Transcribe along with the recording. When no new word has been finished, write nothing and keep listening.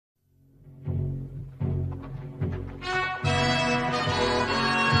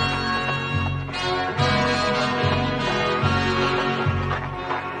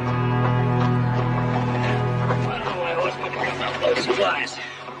guys.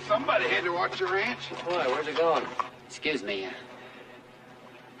 Somebody had to watch your ranch. Boy, where's it going? Excuse me.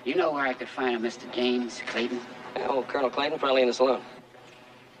 You know where I could find a Mr. James Clayton? Yeah, old Colonel Clayton, probably in the saloon.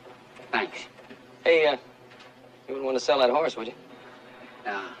 Thanks. Hey, you wouldn't want to sell that horse, would you?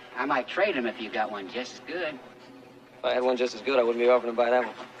 I might trade him if you got one just as good. If I had one just as good, I wouldn't be offering to buy that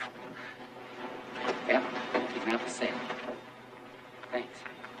one. Yep, you can have to sale. Thanks.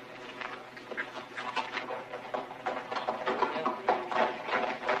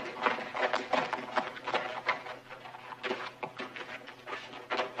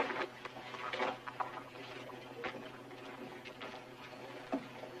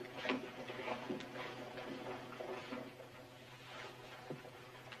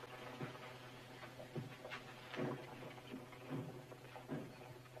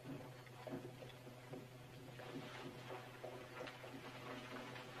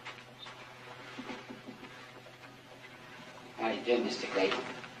 How you doing, Mr. Clayton?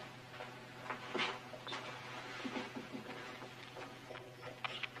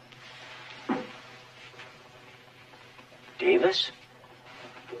 Davis?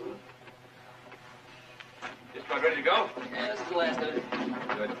 Just about ready to go? Yeah, this is the last of it.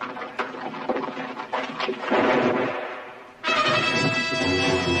 Good.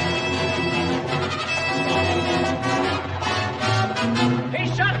 He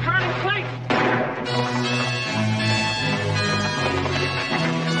shot Colonel Clayton!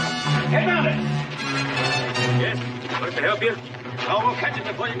 Get mounted! Yes? Want to help you? Oh, we'll catch it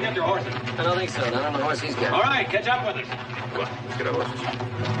before you can get your horses. I don't think so. Not on the horse he's got. All right, catch up with us. Come on, let's get our horses.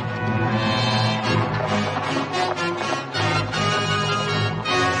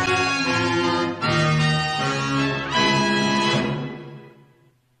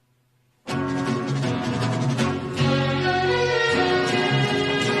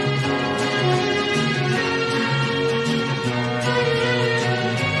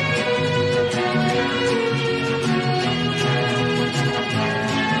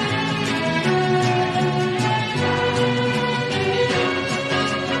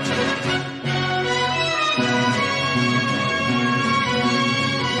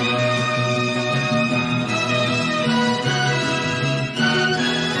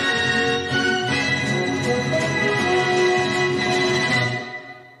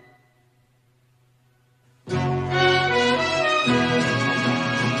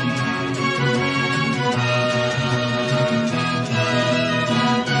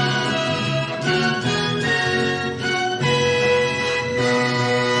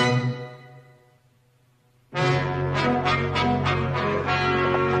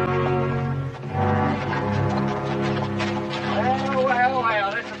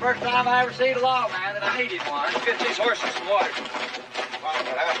 I ever seen a lawman that I needed one. Get these horses some water. What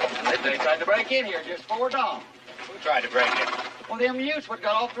happened? They tried to break in here just before dawn. Who tried to break in? Well, them Utes what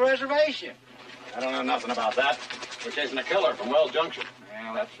got off the reservation. I don't know nothing about that. We're chasing a killer from Wells Junction.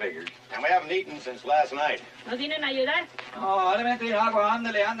 Well, that figures. And we haven't eaten since last night. ¿No vienen a ayudar? Oh, alimento y agua,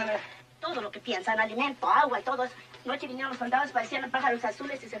 ándale, ándale. Todo lo que piensan, alimento, agua y todo eso. Noche vinieron los soldados, parecían pájaros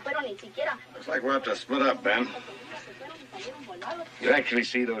azules y se fueron ni siquiera. Looks like we'll have to split up, Ben. You actually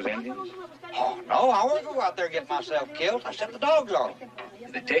see those Indians? Oh, no, I won't go out there and get myself killed. I set the dogs on.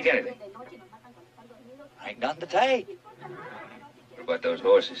 Did they take anything? Ain't nothing to take. What about those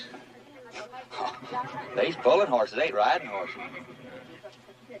horses? They's pulling horses, ain't riding horses.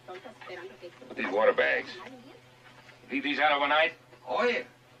 These water bags. Leave these out overnight? Oh, yeah.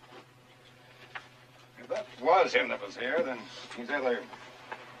 If that was him that was here, then he's either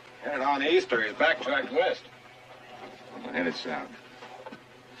headed on east or he's backtracked west. I'm headed south.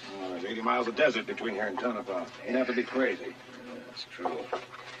 Oh, there's 80 miles of desert between here and Tonopah. He'd have to be crazy. Yeah, that's true.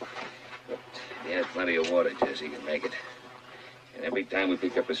 But he had plenty of water, Jesse. He can make it. And every time we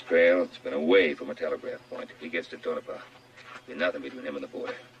pick up his trail, it's been away from a telegraph point. If he gets to Tonopah, there'll be nothing between him and the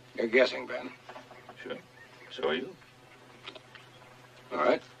border. You're guessing, Ben. Sure. So are you? All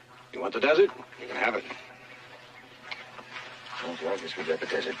right. You want the desert? You can have it. Well, I guess we got the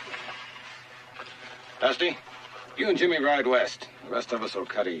desert. Dusty, you and Jimmy ride west. The rest of us will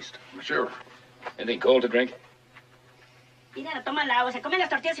cut east. Sure. Anything cold to drink? Mira, toma el agua, se comen las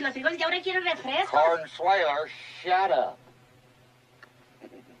tortillas y los frijoles y ahora quieren refresco. Hornsweiler, shut up.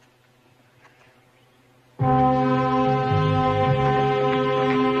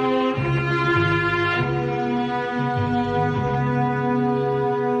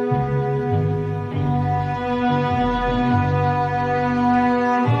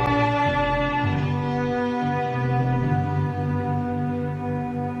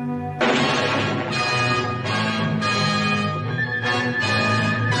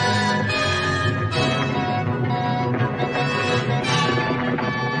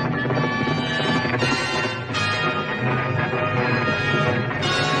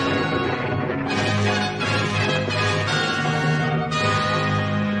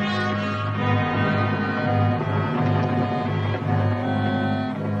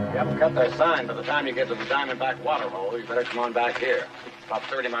 haven't cut their sign. By the time you get to the Diamondback water hole, you better come on back here. About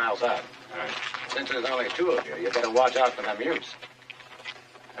 30 miles out. All right. Since there's only 2 of you, you better watch out for them Utes.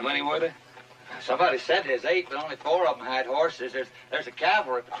 How many were there? Somebody said there's 8, but only 4 of them had horses. There's a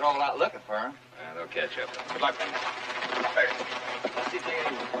cavalry patrol out looking for them. They'll catch up. Good luck. Let's see if they...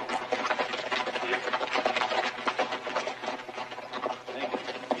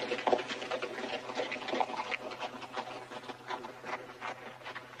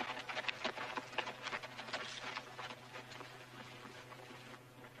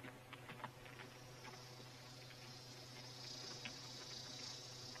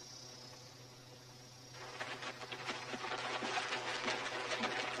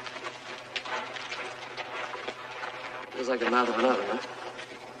 Feels like the mouth of an oven, huh?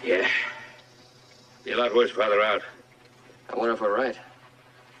 Yeah. Be a lot worse farther out. I wonder if we're right.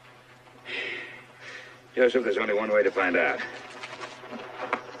 Joseph, there's only one way to find out.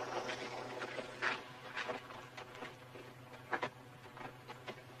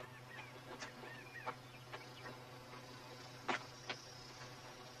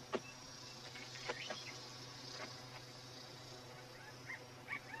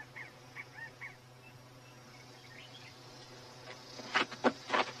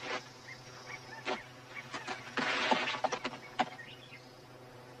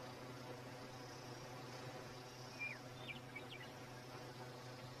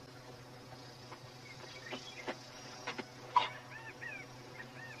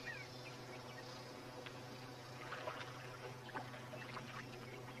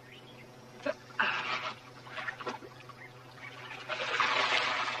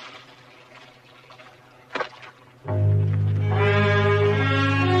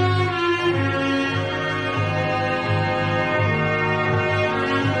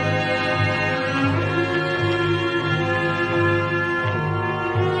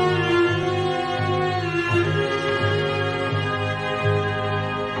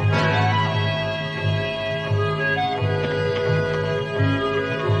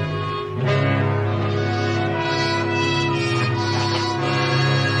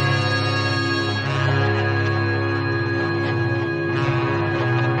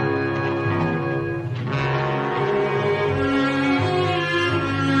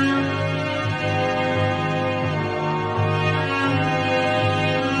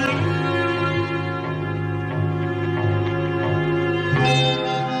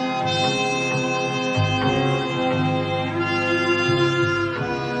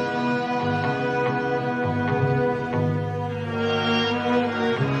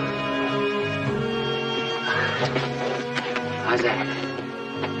 How's that?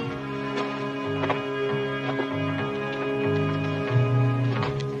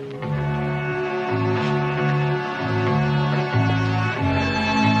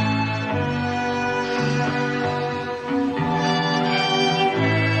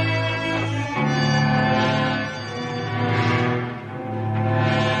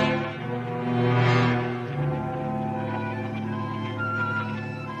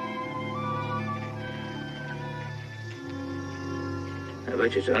 I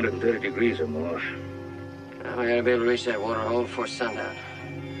bet you it's 130 degrees or more. Well, we gotta be able to reach that water hole before sundown.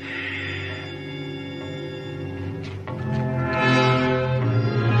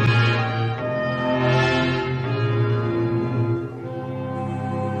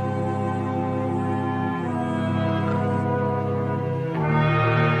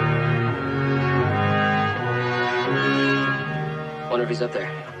 Wonder if he's up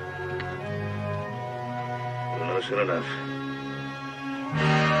there. We'll know soon enough.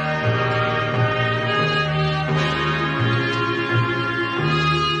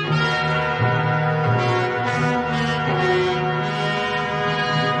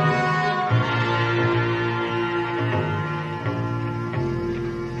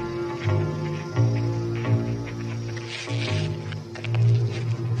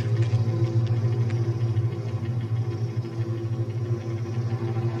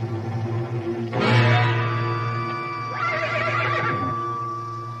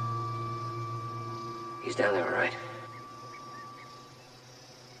 He's down there, all right.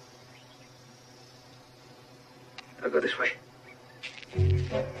 I'll go this way.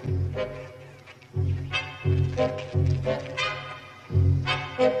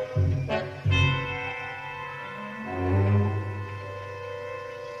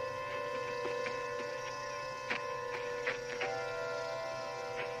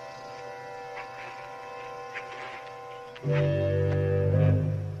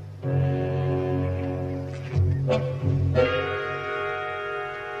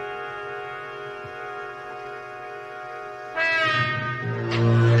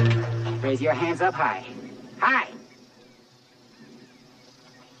 Raise your hands up high. High!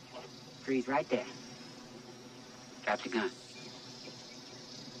 Freeze right there. Drop your gun.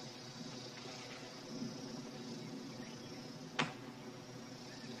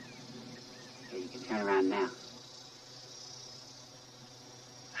 Okay, you can turn around now.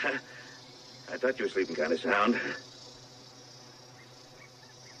 I thought you were sleeping kind of sound.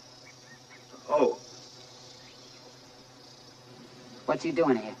 Oh. What's he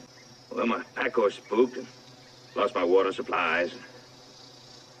doing here? Well, my pack horse spooked and lost my water supplies.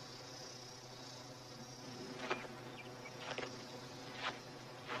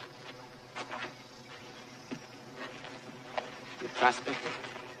 You prospector?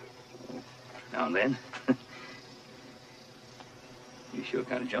 Now and then. You sure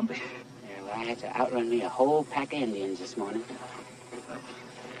kind of jumpy. Yeah, well, I had to outrun me a whole pack of Indians this morning.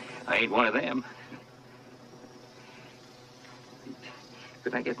 I ain't one of them.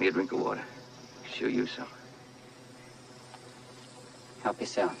 Could I get me a drink of water? Sure use some. Help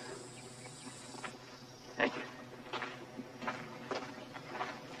yourself. Thank you.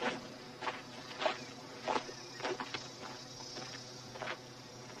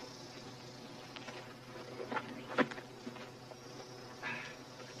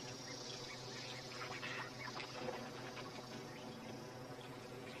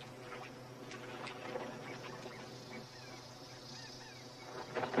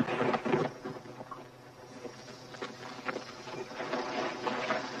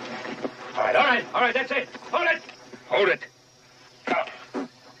 All right, that's it. Hold it. Hold it.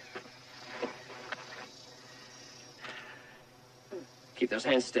 Keep those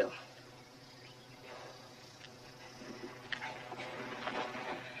hands still.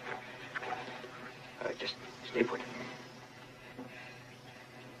 All right, just stay put.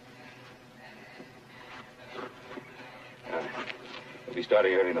 We'll be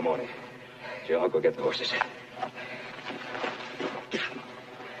starting early in the morning. Joe, I'll go get the horses.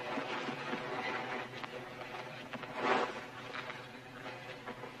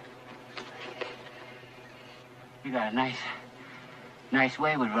 You got a nice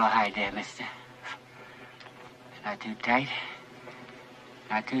way with rawhide there, mister. Not too tight,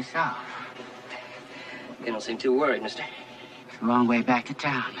 not too soft. You don't seem too worried, mister. It's a long way back to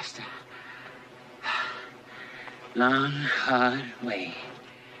town, mister. Long, hard way.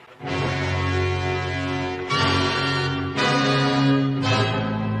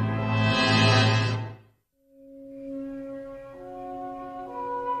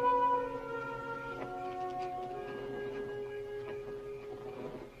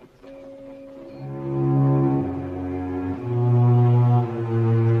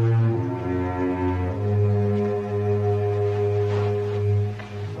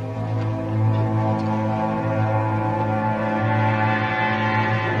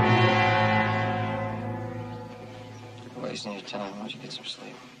 Wasting your time. Why don't you get some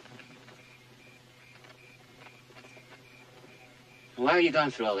sleep? Why are you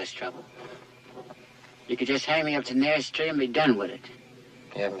going through all this trouble? You could just hang me up to the nearest tree and be done with it.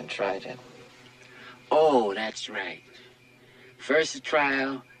 You haven't been tried yet. Oh, that's right. First the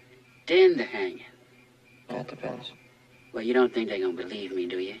trial, then the hanging. That depends. Well, you don't think they're gonna believe me,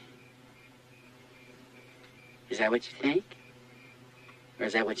 do you? Is that what you think? Or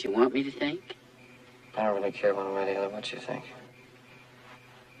is that what you want me to think? I don't really care one way or the other what you think.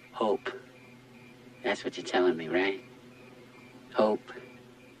 Hope. That's what you're telling me, right? Hope.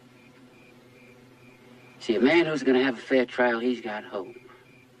 See, a man who's gonna have a fair trial, he's got hope.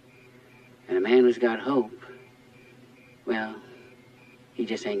 And a man who's got hope, well, he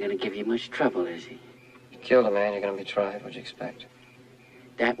just ain't gonna give you much trouble, is he? You killed a man, you're gonna be tried. What'd you expect?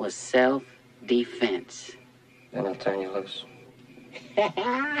 That was self-defense. Then I'll turn you loose.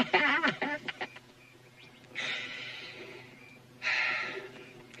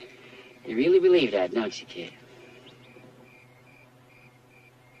 You really believe that, don't you, kid?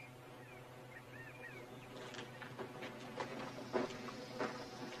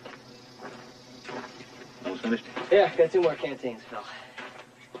 Almost finished? Yeah, got 2 more canteens, Phil.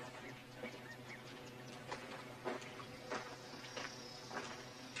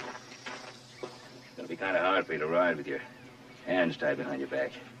 It's gonna be kind of hard for you to ride with your hands tied behind your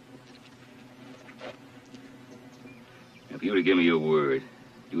back. If you were to give me your word,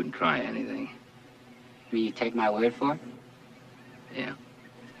 you wouldn't try anything. I mean, you take my word for it? Yeah.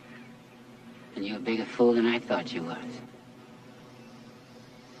 And you're a bigger fool than I thought you was.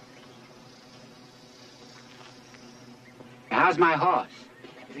 How's my horse?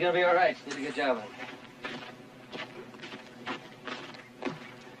 He's gonna be all right. Did a good job of him.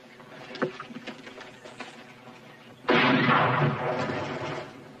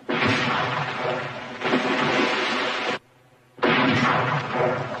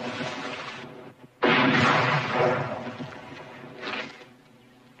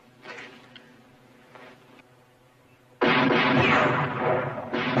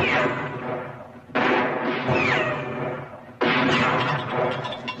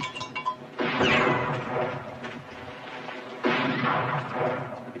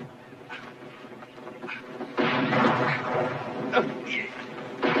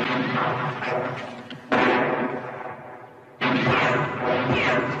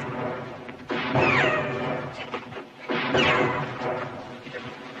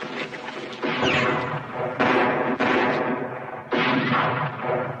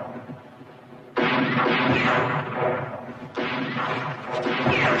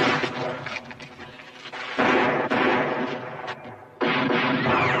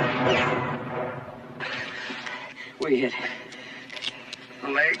 We hit.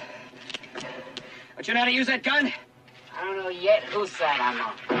 Leg. But you know how to use that gun? I don't know yet whose side I'm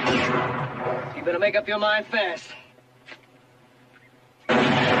on. You better make up your mind fast.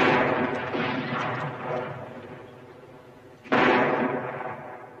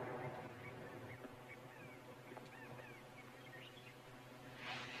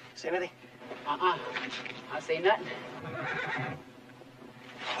 See anything? I see nothing.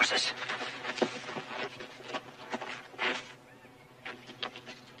 What's this?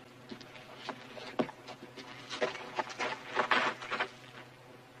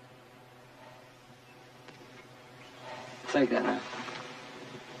 Take that now.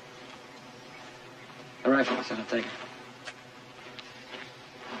 The rifle, I said I'll take it.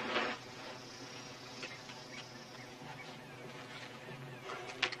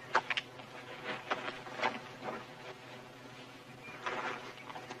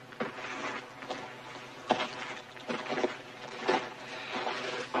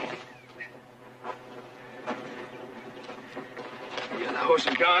 You got the horse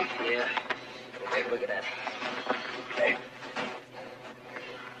and gun? Yeah. Take a look at that. Okay.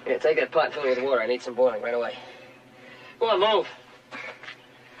 Here, take that pot and fill it with water. I need some boiling right away. Go on, move.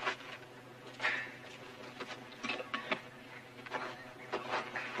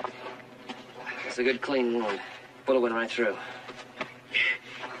 It's a good clean wound. Bullet went right through.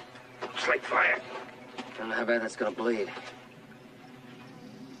 Looks like fire. I don't know how bad that's gonna bleed.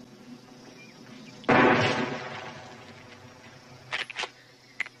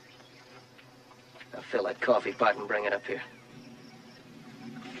 I'll fill that coffee pot and bring it up here.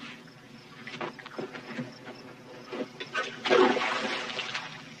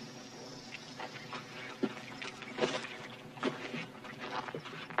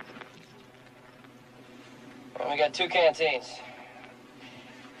 Well, we got 2 canteens.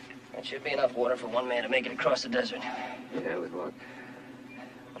 That should be enough water for one man to make it across the desert. Yeah, with luck.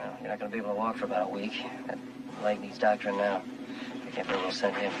 Well, you're not going to be able to walk for about a week. That leg needs doctoring now. I can't very well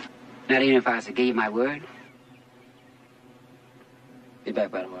send him. Not even if I was to give you my word. Be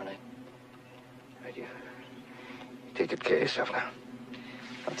back by tomorrow night. Right, you take good care of yourself now.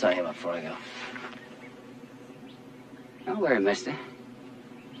 I'll tie him up before I go. Don't worry, mister.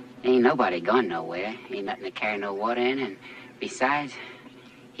 Ain't nobody gone nowhere. Ain't nothing to carry no water in, and besides,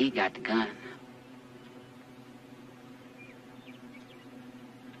 he got the gun.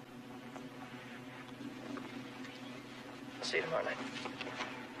 I'll see you tomorrow night.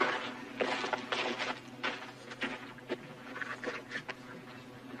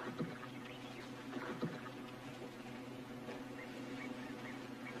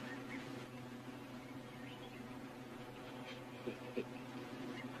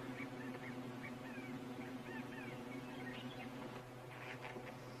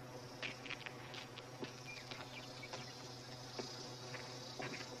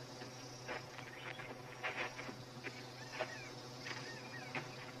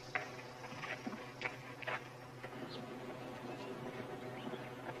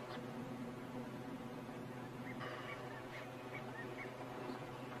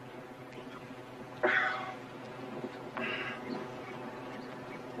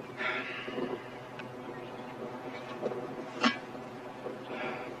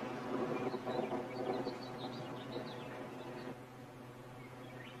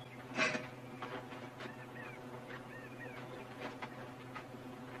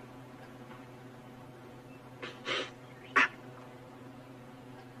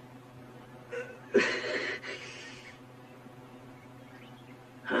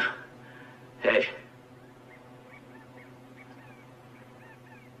 Hey.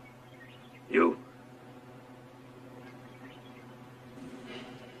 You.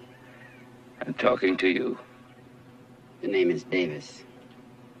 I'm talking to you. The name is Davis.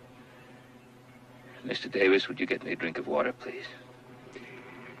 Mr. Davis, would you get me a drink of water, please?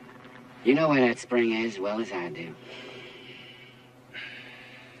 You know where that spring is as well as I do.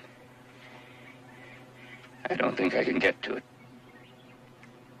 I don't think I can get to it.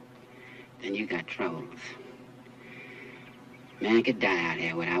 Then you got troubles. Man could die out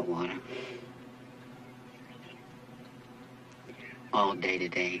here without water. All day to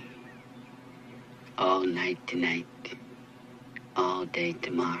day. All night to night. All day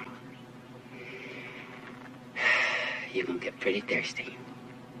tomorrow. you're gonna get pretty thirsty.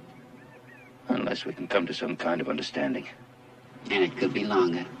 Unless we can come to some kind of understanding. And it could be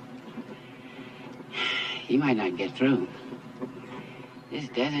longer. You might not get through. This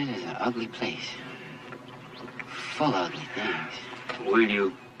desert is an ugly place. Full of ugly things. Will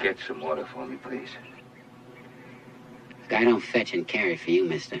you get some water for me, please? I don't fetch and carry for you,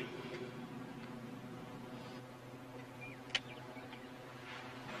 mister.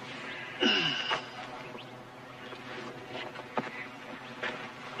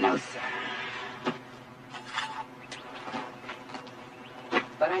 No, sir.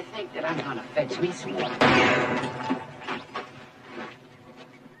 But I think that I'm gonna fetch me some water.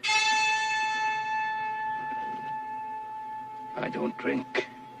 I don't drink.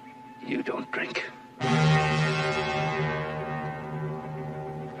 You don't drink.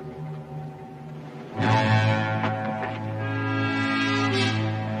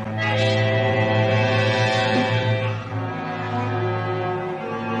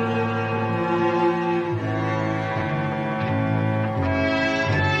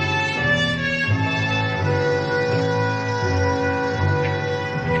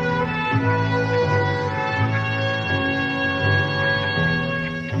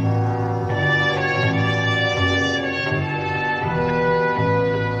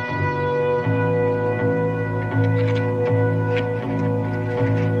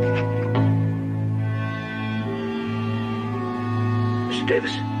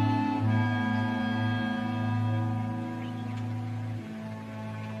 Davis.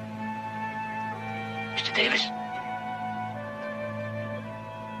 Mr. Davis.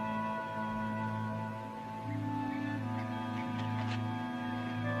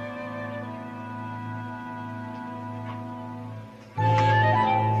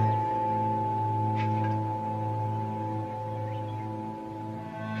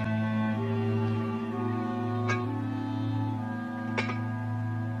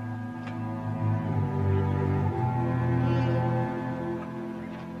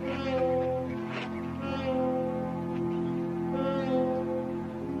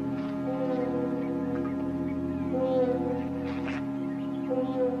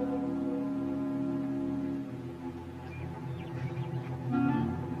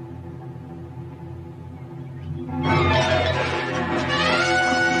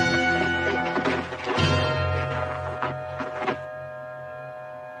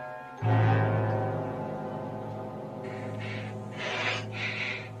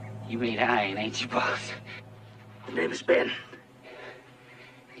 You made iron, ain't you, boss? The name is Ben.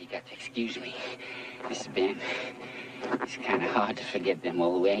 You got to excuse me, Mr. Ben. It's kind of hard to forget them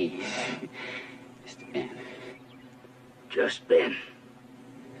old ways, Mr. Ben. Just Ben.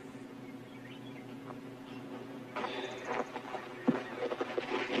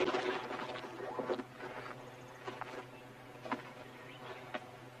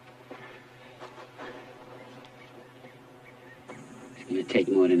 It'll take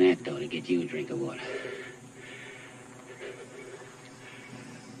more than that, though, to get you a drink of water.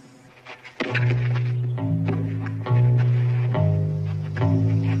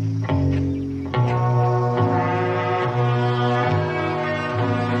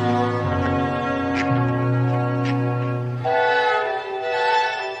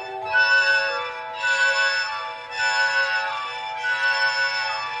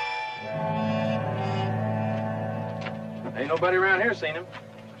 Ain't nobody around here seen him.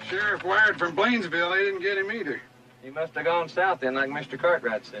 Sheriff wired from Blainsville. They didn't get him either. He must have gone south then, like Mr.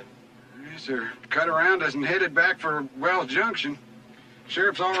 Cartwright said. Yes, sir. Cut around us and headed back for Wells Junction.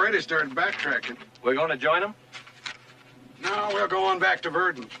 Sheriff's already started backtracking. We're going to join him? No, we'll go on back to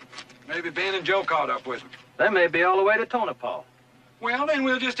Verdon. Maybe Ben and Joe caught up with him. They may be all the way to Tonopah. Well, then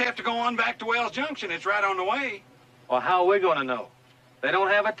we'll just have to go on back to Wells Junction. It's right on the way. Well, how are we going to know? They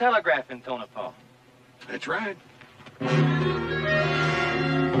don't have a telegraph in Tonopah. That's right.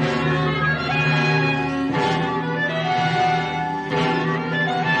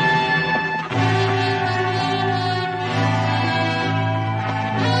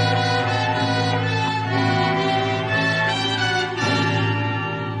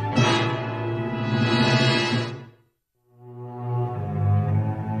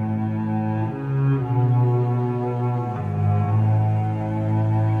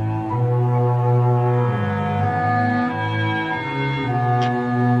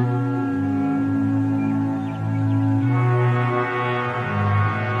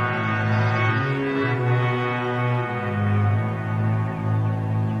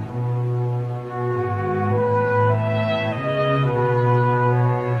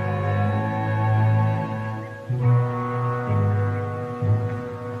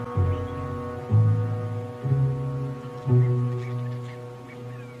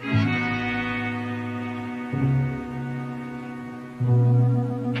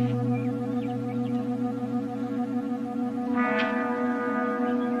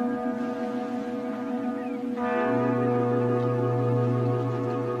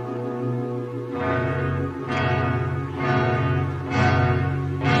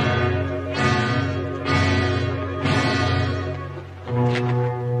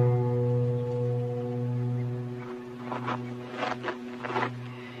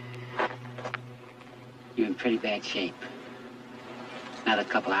 pretty bad shape. Another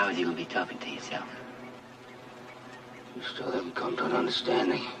couple hours, you're gonna be talking to yourself. You still haven't come to an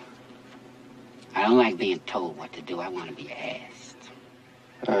understanding. I don't like being told what to do. I want to be asked.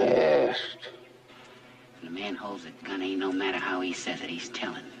 I asked. When a man holds a gun, ain't no matter how he says it, he's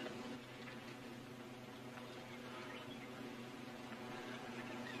telling.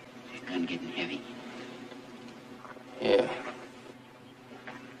 Your gun getting heavy? Yeah.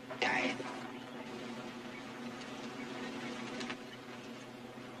 Tired?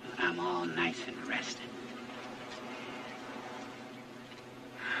 I'm all nice and rested.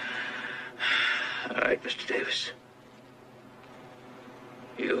 All right, Mr. Davis.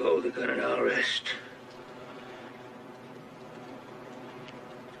 You hold the gun and I'll rest.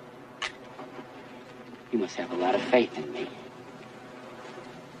 You must have a lot of faith in me.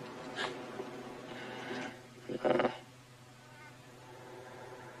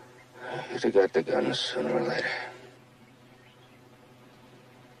 You'd have got the gun sooner or later.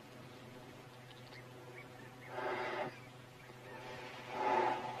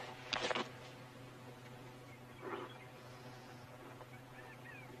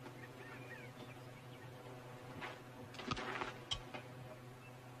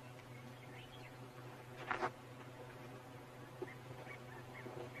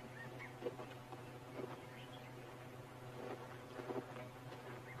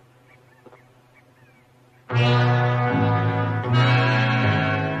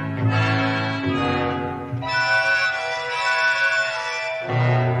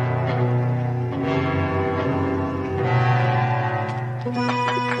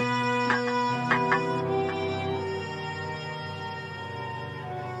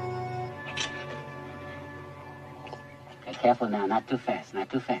 Careful now, not too fast, not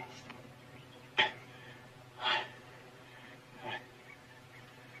too fast.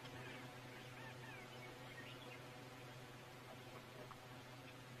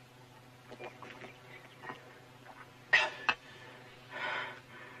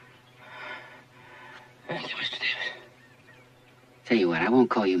 Thank you, Mr. Davis. Tell you what, I won't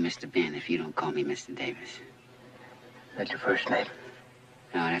call you Mr. Ben if you don't call me Mr. Davis. That's your first name?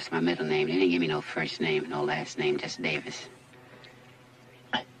 No, that's my middle name. They didn't give me no first name, no last name, just Davis.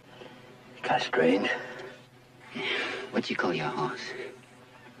 Kind of strange. What you call your horse?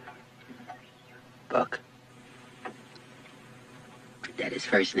 Buck. That his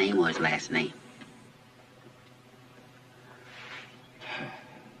first name or his last name?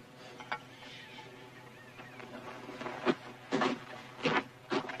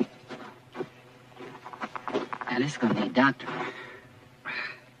 Now, this is gonna need doctoring.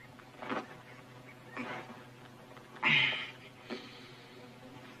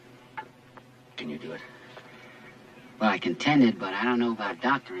 Can you do it? Well, I can tend it, but I don't know about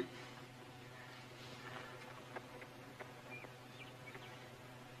doctoring.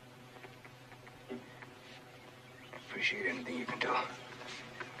 Appreciate anything you can do.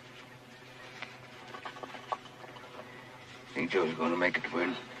 Think Joe's going to make it to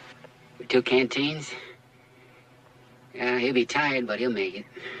win? With 2 canteens? Yeah, he'll be tired, but he'll make it.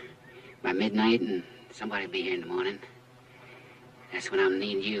 By midnight, and somebody'll be here in the morning. That's when I'm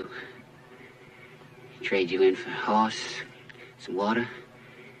needing you. Trade you in for a horse, some water,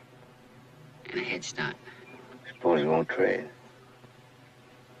 and a head start. Suppose he won't trade.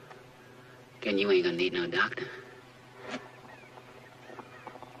 Again, you ain't gonna need no doctor.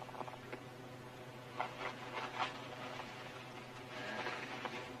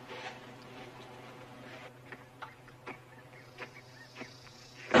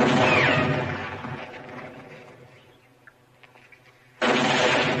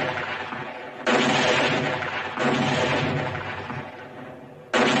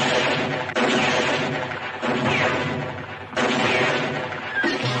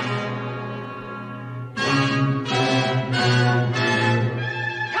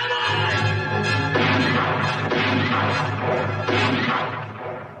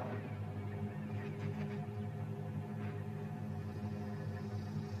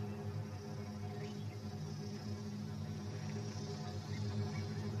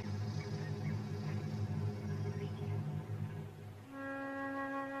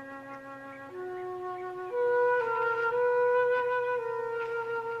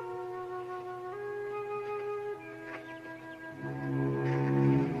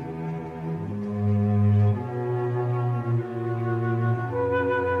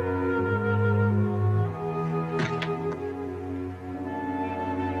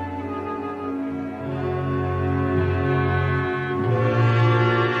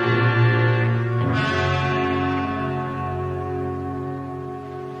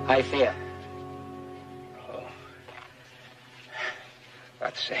 How you feel?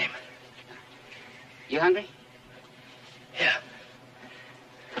 same. You hungry? Yeah.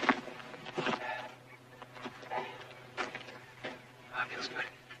 Oh, feels good.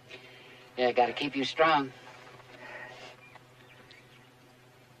 Yeah, gotta keep you strong.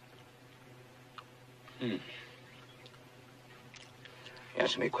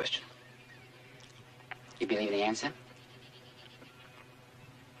 Answer me a question. You believe the answer?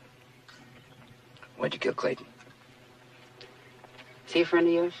 Why'd you kill Clayton? Is he a friend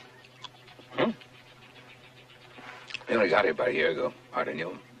of yours? He only got here about a year ago. Hardly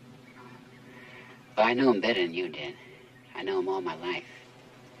knew him. Well, I knew him better than you did. I know him all my life.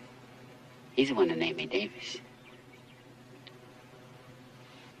 He's the one that named me Davis.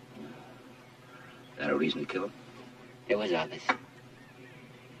 That a reason to kill him? There was others.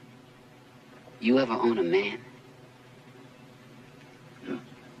 You ever own a man? No.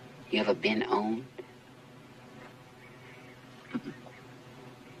 You ever been owned?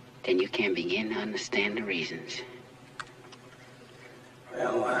 Then you can begin to understand the reasons.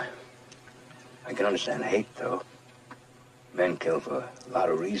 Well, I can understand hate, though. Men kill for a lot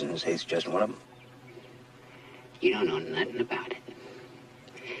of reasons. Hate's just one of them. You don't know nothing about it.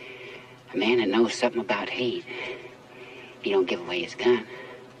 A man that knows something about hate, he don't give away his gun.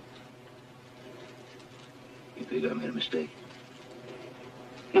 You figure I made a mistake?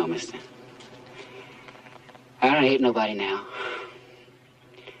 No, mister. I don't hate nobody now.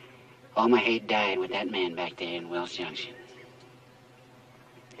 All my hate died with that man back there in Wells Junction.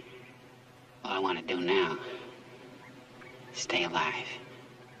 All I want to do now is stay alive.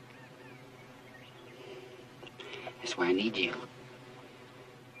 That's why I need you.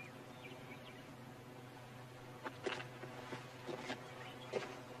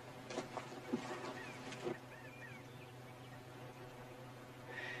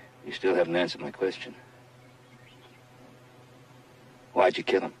 You still haven't answered my question. Why'd you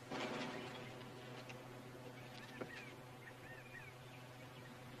kill him?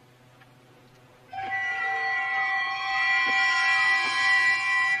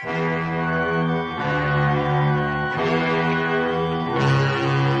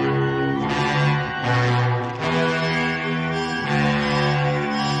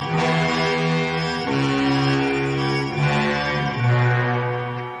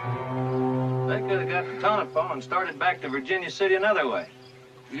 They could have got the Tonopah and started back to Virginia City another way.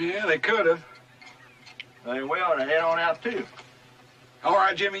 Yeah, they could have. Then we ought to head on out, too. All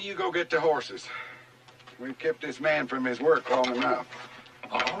right, Jimmy, you go get the horses. We've kept this man from his work long enough.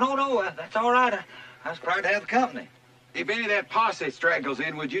 Oh, no, that's all right. I was proud to have the company. If any of that posse straggles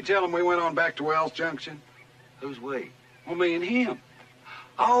in, would you tell them we went on back to Wells Junction? Who's we? Well, me and him.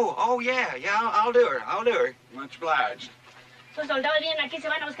 Oh, yeah, I'll do her. Much obliged. Esos soldados vienen aquí, se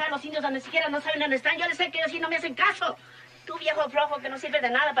van a buscar a los indios donde siquiera no saben dónde están. Yo les sé que ellos sí no me hacen caso. Tú, viejo flojo, que no sirve de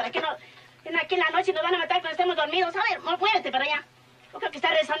nada. ¿Para qué no? Ven aquí en la noche y nos van a matar cuando estemos dormidos. A ver, muévete para allá. Yo creo que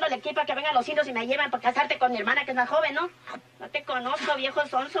está rezando el equipo a que vengan los indios y me llevan para casarte con mi hermana, que es más joven, ¿no? No te conozco, viejo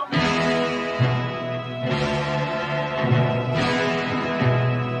sonso.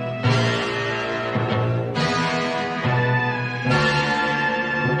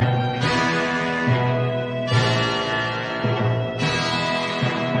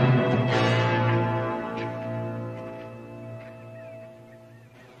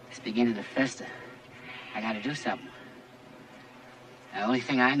 It's beginning to fester. I gotta do something. The only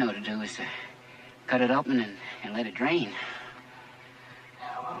thing I know to do is to cut it open and let it drain.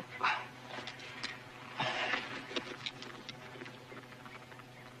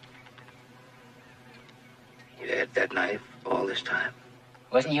 You had that knife all this time?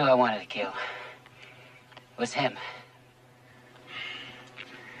 It wasn't you I wanted to kill. It was him.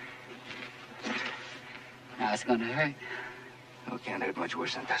 Now it's gonna hurt. Oh, it can't hurt much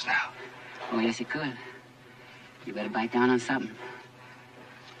worse than it does now. Oh, yes, it could. You better bite down on something.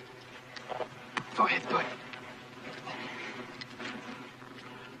 Go ahead, do it.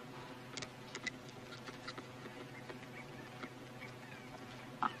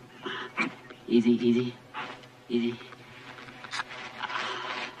 Easy, easy, easy.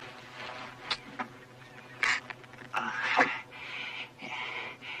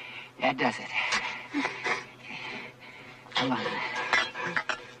 That does it. Come on.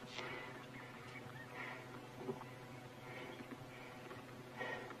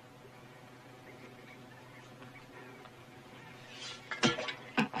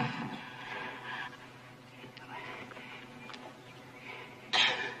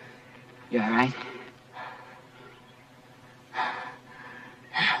 You all right?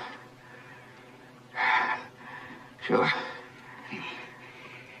 Sure. You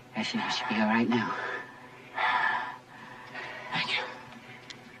should be all right now. Thank you.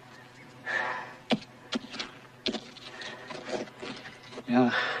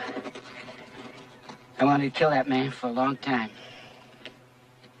 I wanted to kill that man for a long time.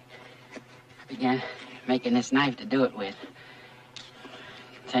 I began making this knife to do it with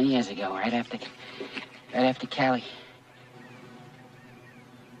 10 years ago, right after Cali.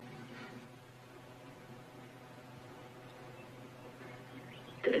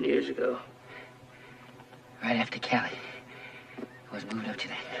 10 years ago. Right after Cali was moved up to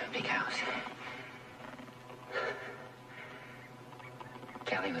that big house.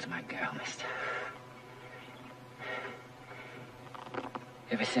 Cali was my girl, mister.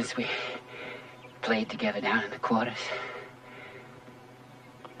 Ever since we played together down in the quarters,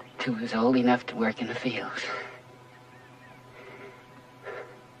 two was old enough to work in the fields.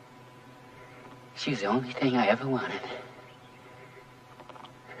 She was the only thing I ever wanted.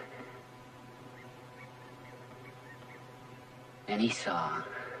 And Esau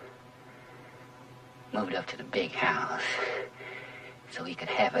moved up to the big house so he could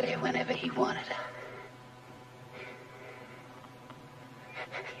have her there whenever he wanted her.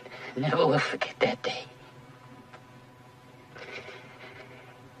 Never will forget that day.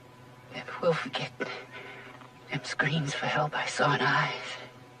 Never will forget them screams for help I saw in her eyes.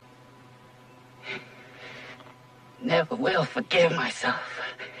 Never will forgive myself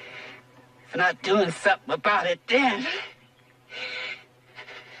for not doing something about it then.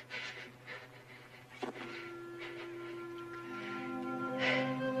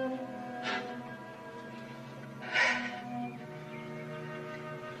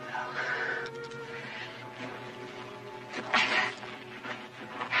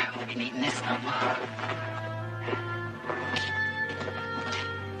 Eating this no more.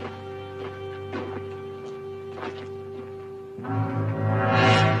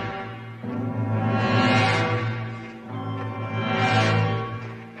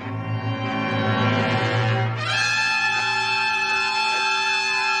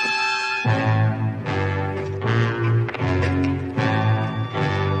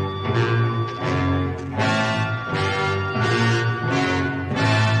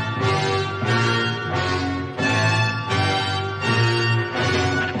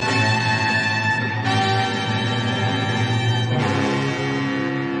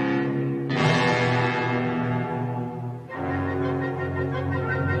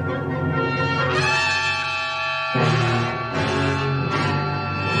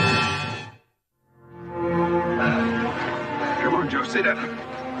 Sit up.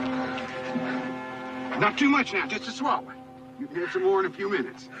 Not too much now, just a swallow. You can have some more in a few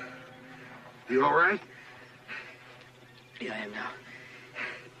minutes. You all right? Yeah, I am now.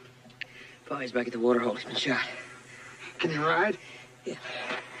 Boy's back at the water hole. He's been shot. Can you ride? Yeah.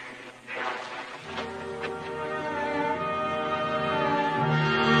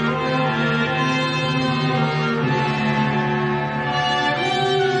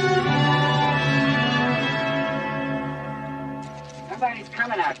 Nobody's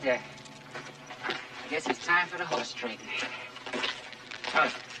coming out there. I guess it's time for the horse trading.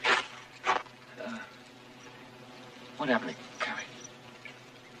 What happened to Carrie?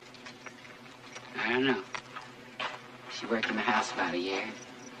 I don't know. She worked in the house about a year.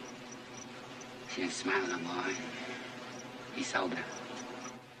 She didn't smile no more. He sold her.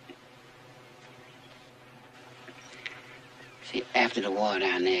 See, after the war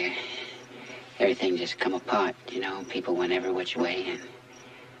down there, everything just come apart, you know. People went every which way, and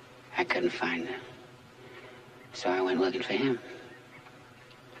I couldn't find her. So I went looking for him.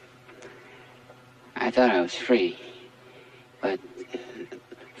 I thought I was free, but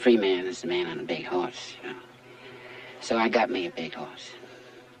free man is the man on a big horse, you know. So I got me a big horse.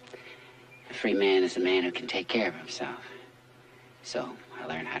 A free man is a man who can take care of himself. So I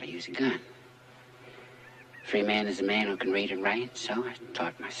learned how to use a gun. A free man is a man who can read and write, so I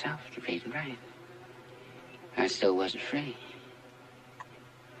taught myself to read and write. I still wasn't free.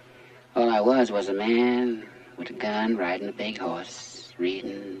 All I was a man with a gun, riding a big horse,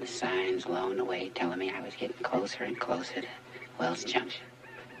 reading the signs along the way, telling me I was getting closer and closer to Wells Junction.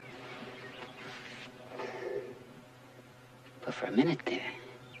 But for a minute there,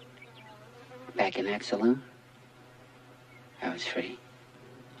 back in that saloon, I was free.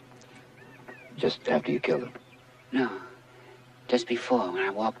 Just after you killed him? No, just before, when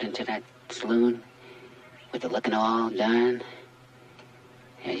I walked into that saloon, with the looking all done,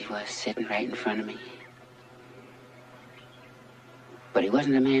 there he was sitting right in front of me. But he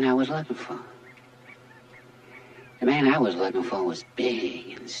wasn't the man I was looking for. The man I was looking for was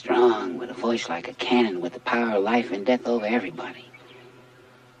big and strong, with a voice like a cannon, with the power of life and death over everybody.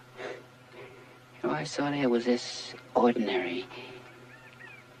 All I saw there was this ordinary,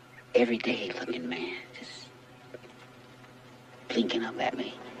 everyday looking man, just blinking up at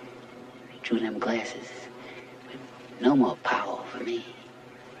me, through them glasses. No more power for me.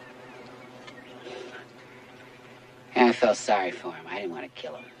 And I felt sorry for him. I didn't want to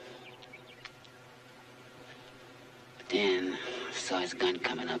kill him. But then I saw his gun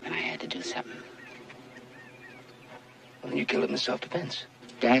coming up and I had to do something. Well, then you killed him in self-defense.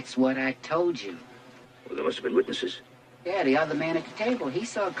 That's what I told you. Well, there must have been witnesses. Yeah, the other man at the table, he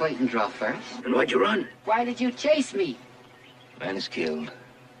saw Clayton draw first. And why'd you run? Why did you chase me? Man is killed.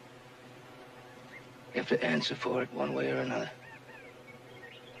 You have to answer for it one way or another.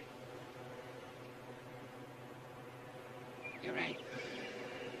 You're right.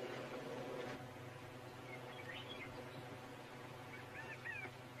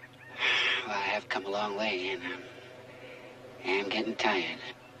 Well, I have come a long way, and I am getting tired.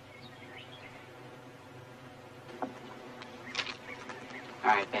 All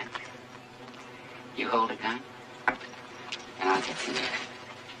right, Ben. You hold a gun, and I'll get some.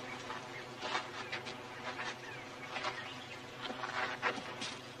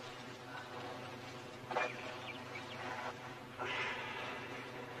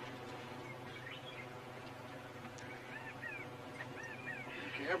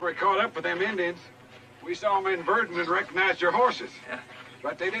 Cowboy caught up with them Indians. We saw them in Verdun and recognized your horses. Yeah.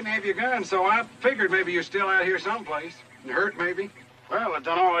 But they didn't have your gun, so I figured maybe you're still out here someplace. And hurt, maybe. Well, I've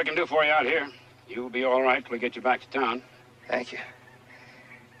done all I can do for you out here. You'll be all right till we get you back to town. Thank you.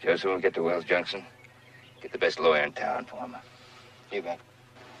 Just when we get to Wells Junction, get the best lawyer in town for him. You bet.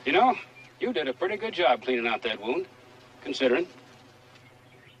 You know, you did a pretty good job cleaning out that wound, considering.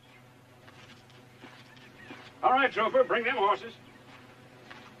 All right, chauffeur, bring them horses.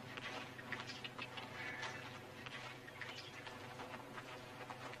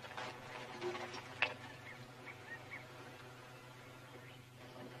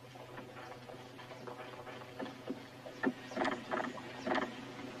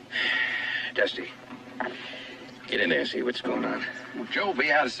 Dusty, get in there and see what's going on. Well, Joe will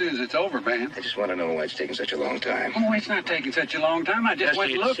be out as soon as it's over, man. I just want to know why it's taking such a long time. Oh, it's not taking such a long time. I just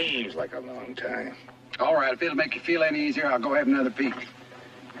went Dusty, to it look. seems like a long time. All right, if it'll make you feel any easier, I'll go have another peek.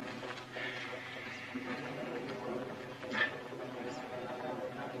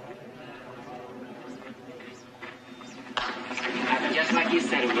 Happened just like you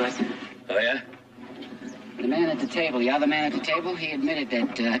said it would. Oh, yeah? The man at the table, the other man at the table, he admitted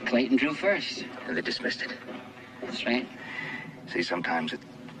that Clayton drew first. And they dismissed it. That's right. See, sometimes it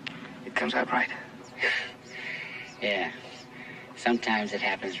comes out right. Yeah. Sometimes it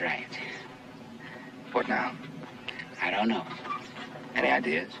happens right. What now? I don't know. Any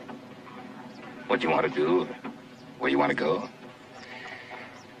ideas? What you want to do? Or where you want to go?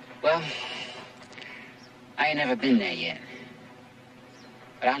 Well, I ain't never been there yet.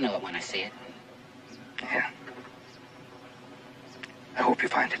 But I'll know it when I see it. Yeah. I hope you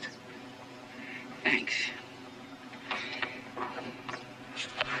find it. Thanks.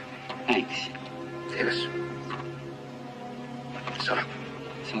 Thanks. Davis. So long.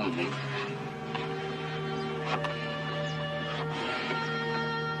 So long, man.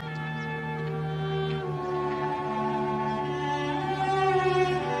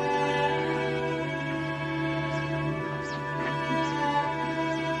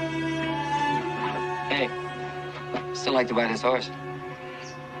 Hey, still like to buy this horse?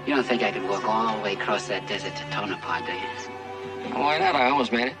 You don't think I could walk all the way across that desert to Tonopah, do you? Why not? I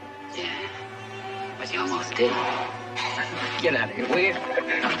almost made it. Yeah. But you almost did. Get out of here, will you?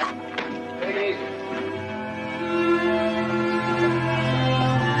 Take it easy.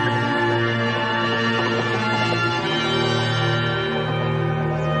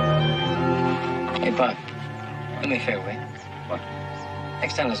 Hey, Bob. Do me a favor, will you? What?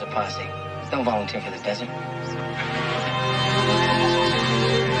 Next time there's a posse, don't volunteer for the desert.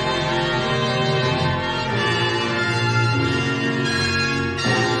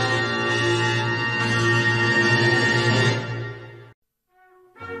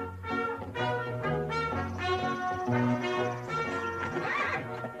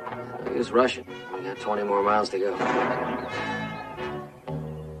 It's rushing. We got 20 more miles to go.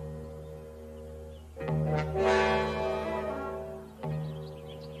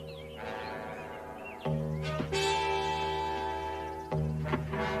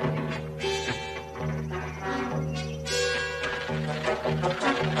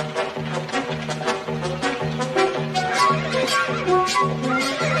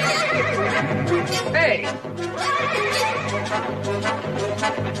 Hey!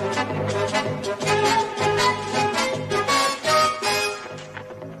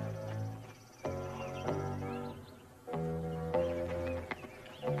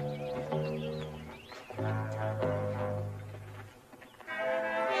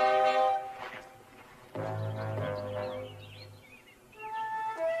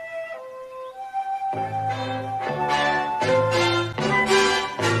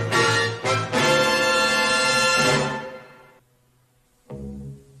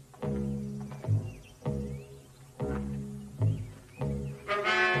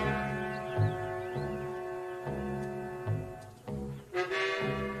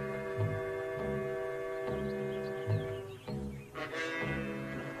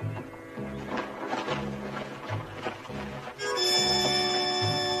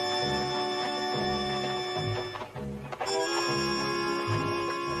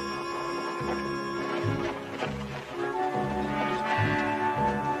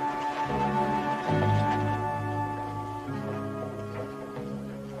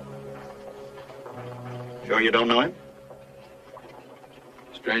 Sure you don't know him?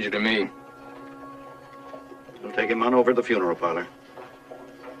 Stranger to me. We'll take him on over to the funeral parlor.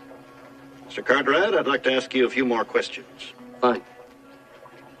 Mr. Cartwright, I'd like to ask you a few more questions. Fine.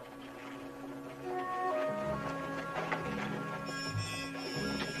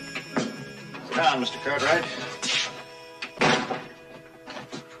 Sit down, Mr. Cartwright.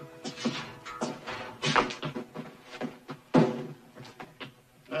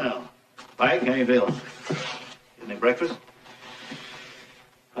 Well, Pike, how you feeling? Get any breakfast?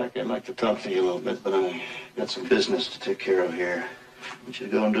 Pike, I'd like to talk to you a little bit, but I got some business to take care of here. I want you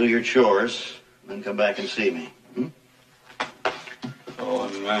to go and do your chores, and then come back and see me. Hmm? Oh,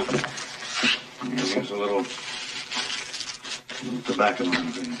 and here's a little tobacco on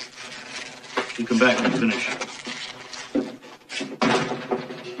it. You come back when you finish.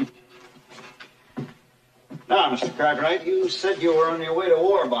 Now, Mr. Cartwright, you said you were on your way to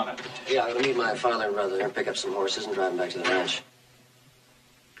War Bonnet. Yeah, I'm gonna meet my father and brother there, pick up some horses, and drive them back to the ranch.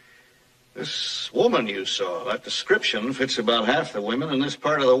 This woman you saw, that description fits about half the women in this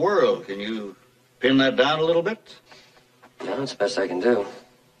part of the world. Can you pin that down a little bit? Yeah, that's the best I can do.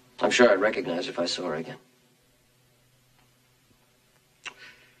 I'm sure I'd recognize her if I saw her again.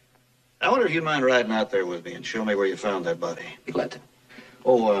 I wonder if you'd mind riding out there with me and show me where you found that body. Be glad to.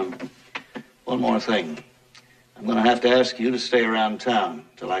 Oh, one more thing. I'm going to have to ask you to stay around town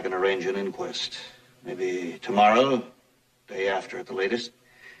till I can arrange an inquest. Maybe tomorrow, day after at the latest.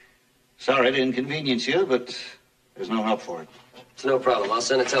 Sorry to inconvenience you, but there's no help for it. It's no problem. I'll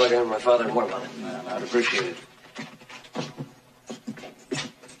send a telegram to my father and War Bonnet. Well, I'd appreciate it.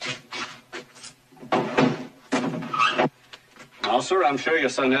 Now, sir, I'm sure your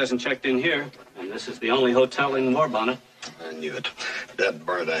son hasn't checked in here, and this is the only hotel in War Bonnet. I knew it. Dad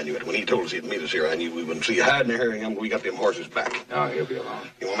Bart, I knew it. When he told us he'd meet us here, I knew we wouldn't see you hiding here. And we got them horses back. Oh, he'll be along.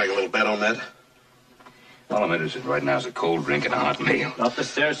 You want to make a little bet on that? All I'm interested in right now is a cold drink and a hot meal. Up the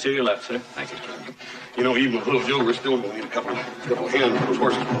stairs to your left, sir. Thank you, John. You know, even with little Joe, we're still going to need a couple of hands with those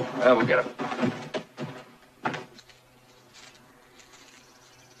horses. Well, we'll get him.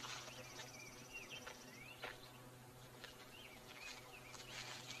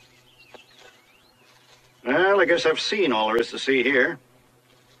 Well, I guess I've seen all there is to see here.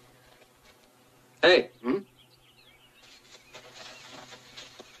 Hey. Hmm?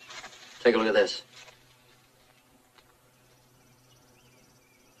 Take a look at this.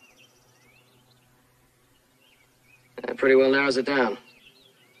 That pretty well narrows it down.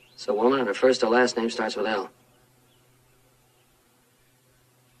 It's a woman, and her first or last name starts with L.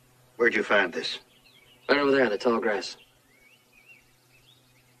 Where'd you find this? Right over there in the tall grass.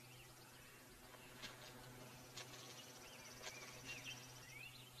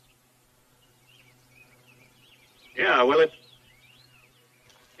 Yeah, well,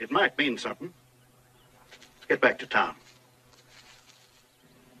 it might mean something. Let's get back to town.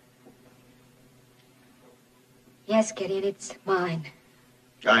 Yes, Gideon, it's mine.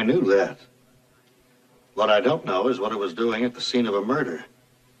 I knew that. What I don't know is what it was doing at the scene of a murder.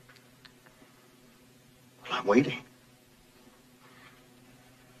 Well, I'm waiting.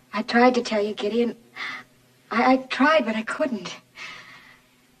 I tried to tell you, Gideon. I tried, but I couldn't.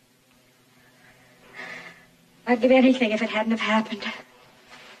 I'd give anything if it hadn't have happened.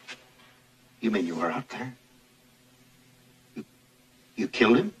 You mean you were out there? You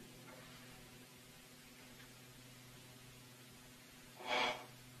killed him?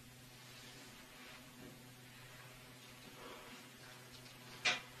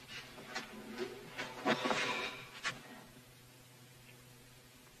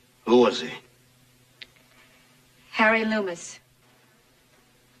 Who was he? Harry Loomis.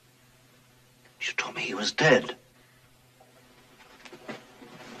 You told me he was dead.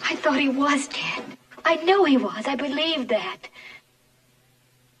 I thought he was dead. I knew he was. I believed that.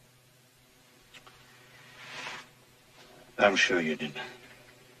 I'm sure you did.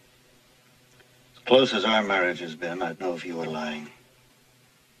 As close as our marriage has been, I'd know if you were lying.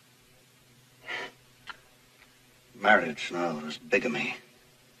 Marriage, no, it was bigamy.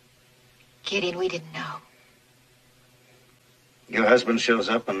 Gideon, we didn't know. Your husband shows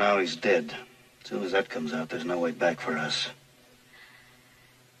up and now he's dead. As soon as that comes out, there's no way back for us.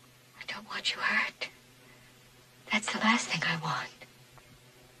 I don't want you hurt. That's the last thing I want.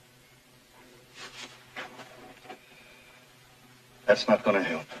 That's not going to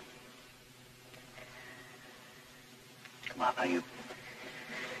help. Come on, now you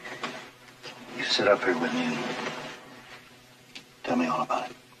sit up here with me and tell me all about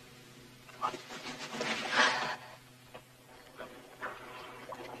it. Come on.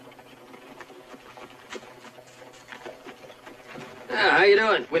 Ah, how you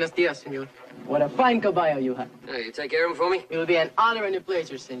doing? Buenos dias, señor. What a fine caballo you have. Hey, you take care of him for me? It will be an honor and a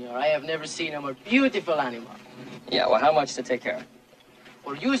pleasure, senor. I have never seen a more beautiful animal. Yeah, well, how much to take care of?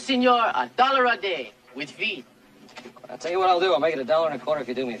 For you, senor, $1 a day with feed. I'll tell you what I'll do. I'll make it $1.25 if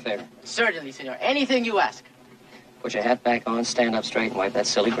you do me a favor. Certainly, senor. Anything you ask. Put your hat back on, stand up straight, and wipe that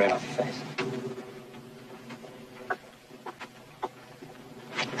silly grin off your face.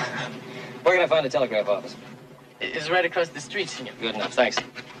 Where can I find the telegraph office? It's right across the street, senor. Good enough, thanks.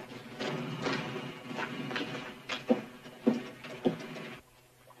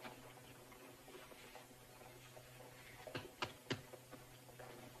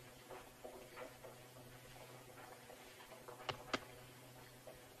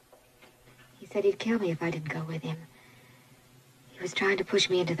 He said he'd kill me if I didn't go with him. He was trying to push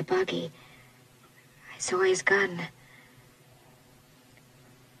me into the buggy. I saw his gun.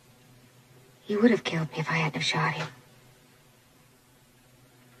 He would have killed me if I hadn't have shot him.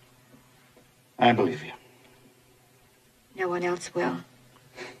 I believe you. No one else will.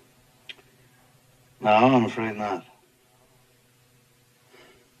 No, I'm afraid not.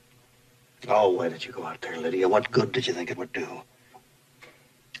 Oh, why did you go out there, Lydia? What good did you think it would do?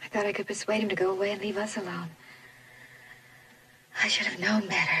 I thought I could persuade him to go away and leave us alone. I should have known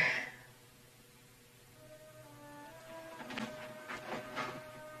better.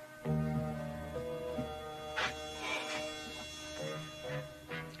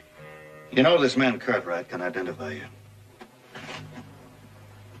 You know this man Cartwright can identify you.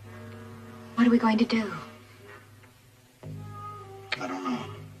 What are we going to do? I don't know.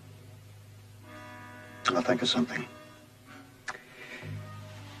 I'll think of something.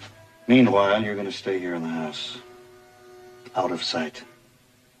 Meanwhile, you're going to stay here in the house. Out of sight.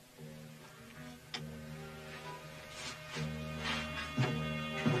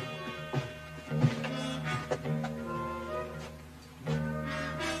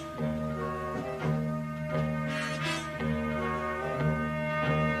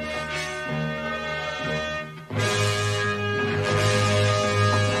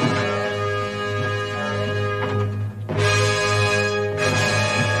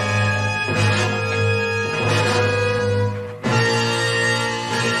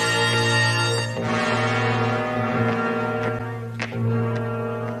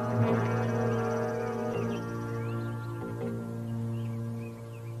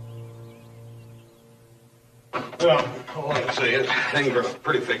 Well, all I can say is things are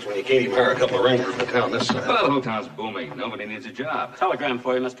pretty fixed when you can't even hire a couple of rangers to town this side. Well, the whole town's booming. Nobody needs a job. Telegram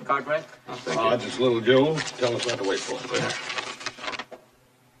for you, Mr. Cartwright. Oh, thank you. Just little Joe. Tell us not to wait for him.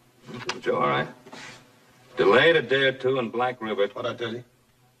 Little Joe, all right. Delayed a day or two in Black River. What'd I tell you?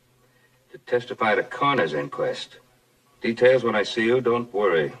 To testify at a coroner's inquest. Details when I see you. Don't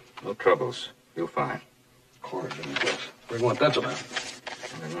worry. No troubles. You'll find. Coroner's inquest. Bring what that's about.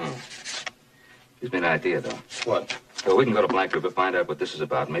 I don't know. Gives me an idea, though. What? So we can go to Black River, find out what this is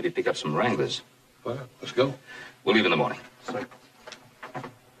about, and maybe pick up some wranglers. Well, let's go. We'll leave in the morning. Sir.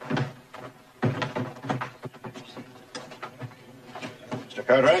 Mr.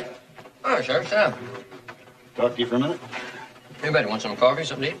 Cartwright? Oh, sure, Sam. Talk to you for a minute? You better want some coffee,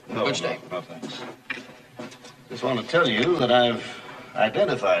 something to eat? No, Good steak. no, thanks. Just want to tell you that I've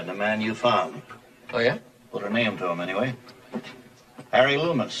identified the man you found. Oh, yeah? Put a name to him, anyway. Harry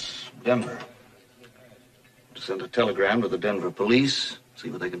Loomis, Denver. Sent a telegram to the Denver police,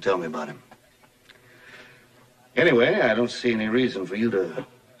 see what they can tell me about him. Anyway, I don't see any reason for you to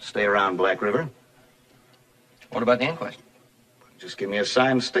stay around Black River. What about the inquest? Just give me a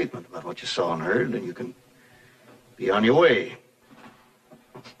signed statement about what you saw and heard, and you can be on your way.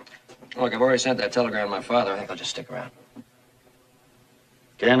 Look, I've already sent that telegram to my father. I think I'll just stick around.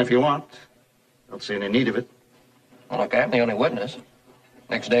 Can if you want. Don't see any need of it. Well, look, I'm the only witness.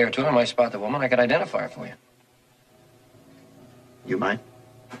 Next day or two, I might spot the woman. I could identify her for you. You might.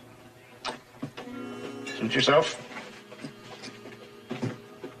 Suit yourself.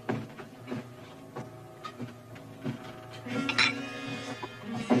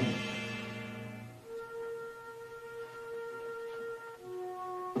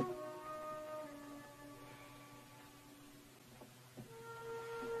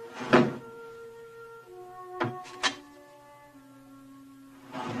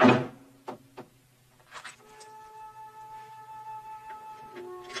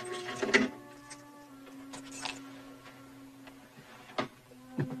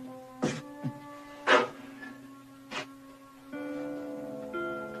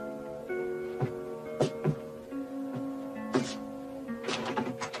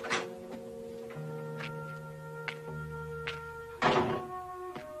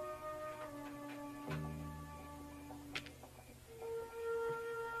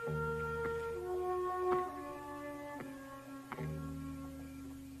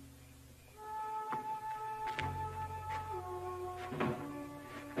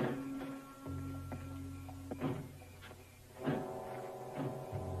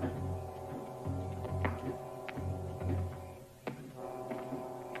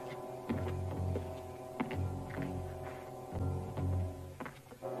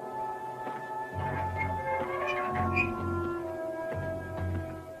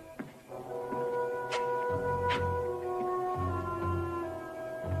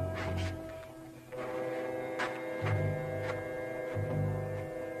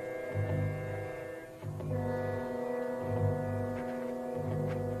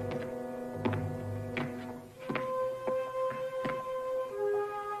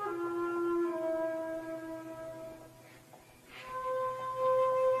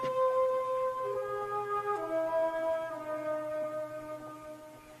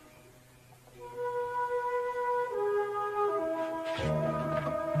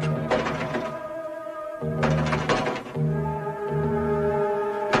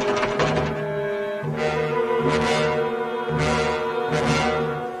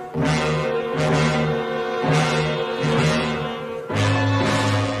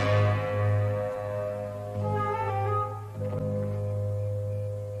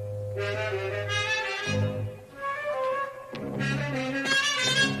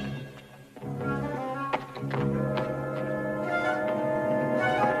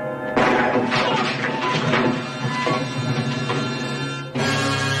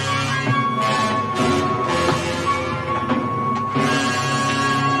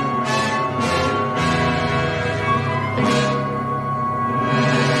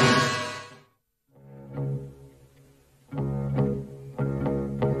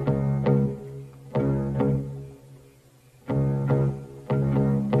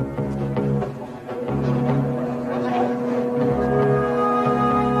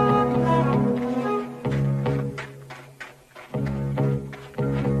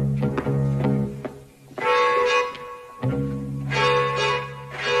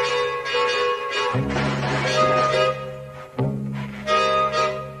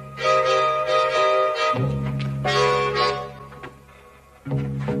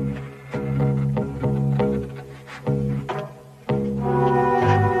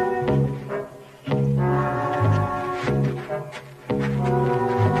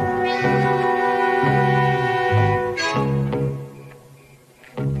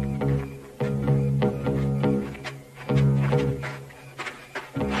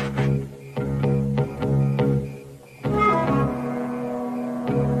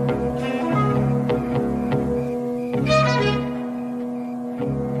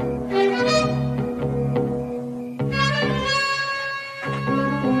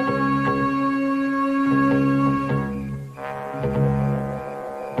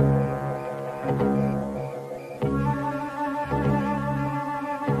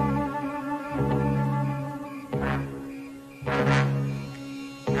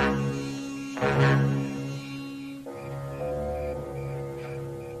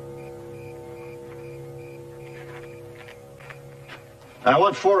 I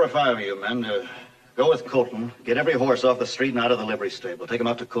want 4 or 5 of you men to go with Colton, get every horse off the street and out of the livery stable. Take them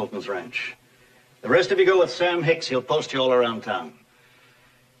out to Colton's ranch. The rest of you go with Sam Hicks. He'll post you all around town.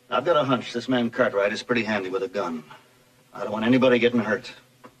 I've got a hunch this man Cartwright is pretty handy with a gun. I don't want anybody getting hurt.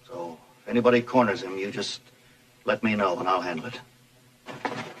 So if anybody corners him, you just let me know and I'll handle it.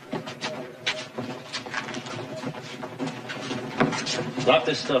 Lock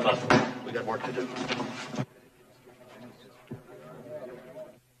this stuff up. We got work to do.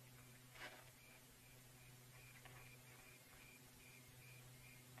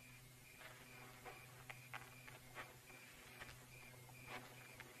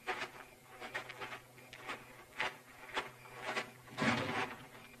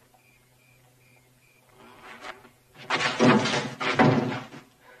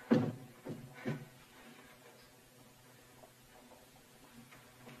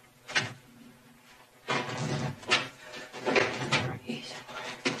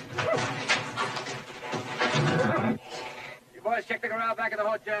 Boys, check the corral back at the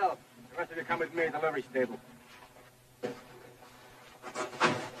hotel. The rest of you come with me to the livery stable.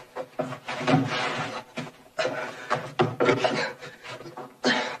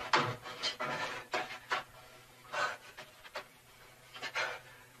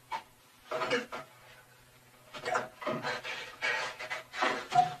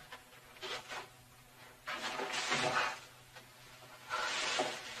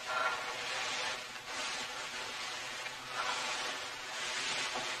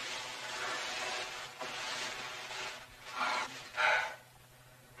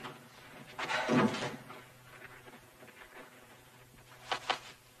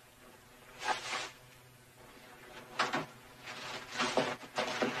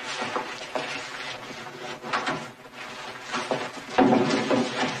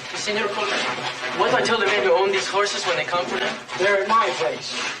 Senor Colton, what do I tell the men who own these horses when they come for them? They're at my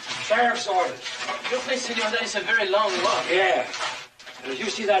place. Sheriff's orders. Your place, senor, that is a very long walk. Yeah. And as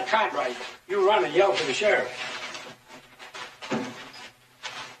you see that Cartwright, you run and yell for the sheriff.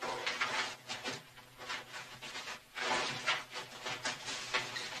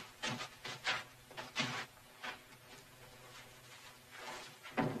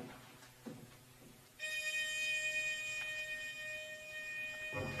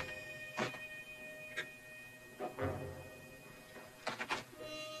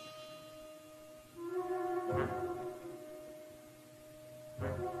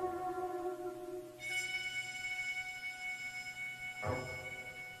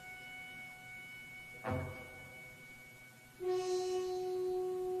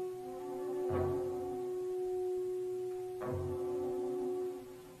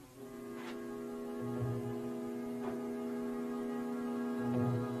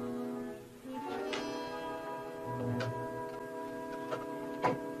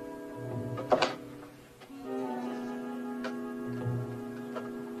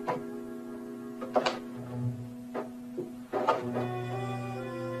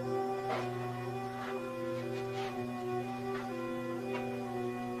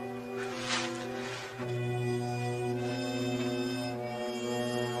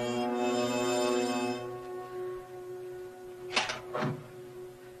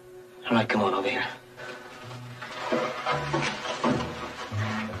 right, come on over here.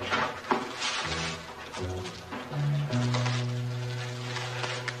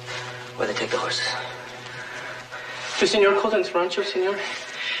 Where'd they take the horses? To Senor Colton's rancho, senor.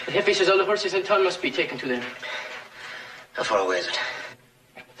 The Jefe says all the horses in town must be taken to there. How far away is it?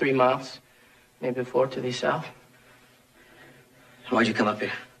 3 miles, maybe 4 to the south. Why'd you come up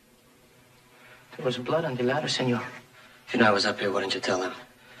here? There was blood on the ladder, senor. If you know I was up here, why didn't you tell them?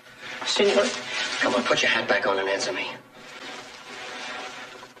 Senor. Come on, put your hat back on and answer me.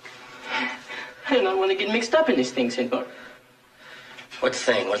 I don't want to get mixed up in this thing, senor. What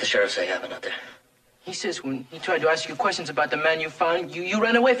thing? What did the sheriff say happened out there? He says when he tried to ask you questions about the man you found, you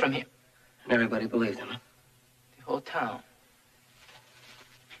ran away from him. And everybody believed him, huh? The whole town.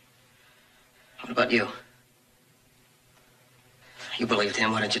 What about you? You believed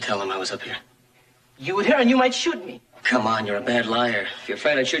him. Why didn't you tell him I was up here? You were here and you might shoot me. Come on, you're a bad liar. If you're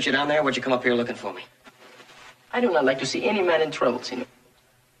afraid I'd shoot you down there, what'd you come up here looking for me? I do not like to see any man in trouble, senor.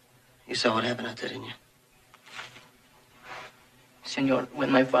 You saw what happened out there, didn't you? Senor,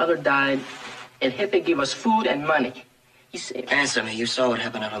 when my father died, El Jefe gave us food and money. He said... Answer me. You saw what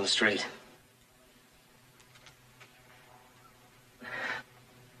happened out on the street.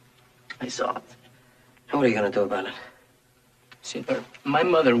 I saw it. And what are you going to do about it? Senor, my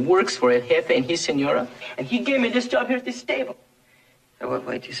mother works for El Jefe and his senora, and he gave me this job here at this stable.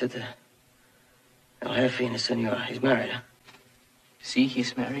 Wait, you said that El Jefe and his senora, he's married, huh? See,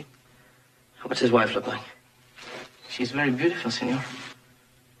 he's married. What's his wife look like? She's very beautiful, senor.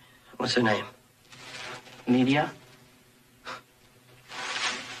 What's her name? Lydia.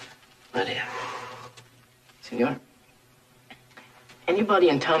 Lydia. Senor, anybody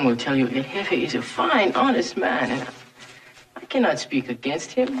in town will tell you El Jefe is a fine, honest man, and I cannot speak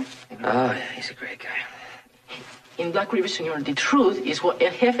against him. Oh, yeah, he's a great guy. In Black River, senor, the truth is what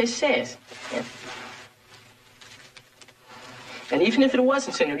El Jefe says. Yeah. And even if it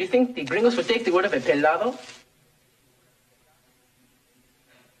wasn't, senor, do you think the gringos would take the word of a pelado?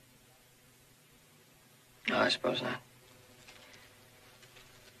 No, I suppose not.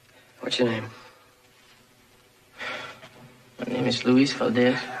 What's your name? My name is Luis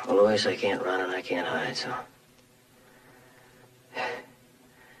Valdez. Well, Luis, I can't run and I can't hide, so...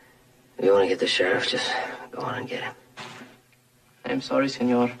 If you want to get the sheriff, just go on and get him. I'm sorry,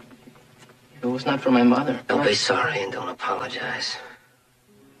 senor. If it was not for my mother... Don't be sorry and don't apologize.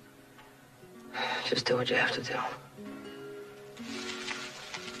 Just do what you have to do.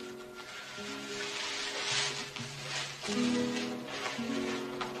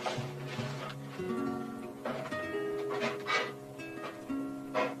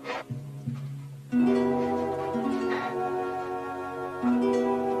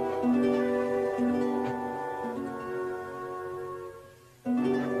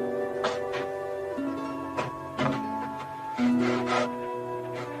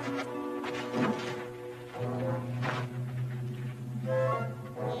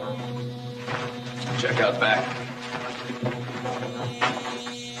 Check out back.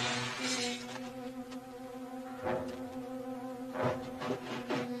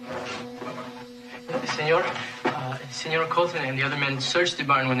 Senor Colton and the other men searched the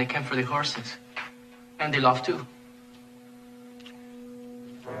barn when they came for the horses. And they left too.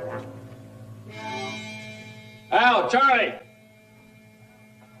 Al, Charlie!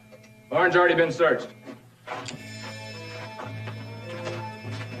 Barn's already been searched.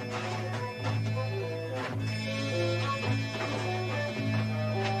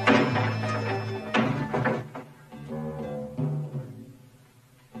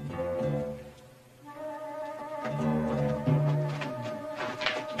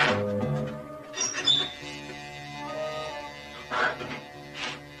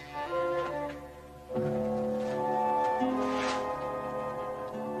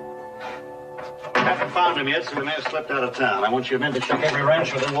 Found him yet, so we may have slipped out of town. I want your men to check every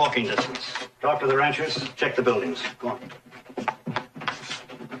ranch within walking distance. Talk to the ranchers, check the buildings. Go on.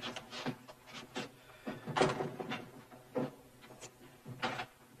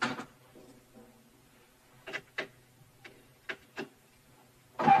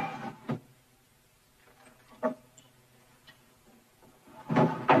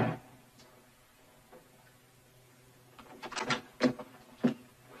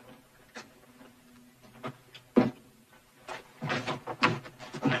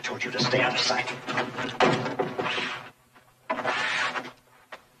 You to stay out of sight.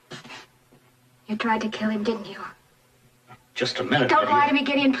 You tried to kill him, didn't you? Just a minute. Don't lie to me,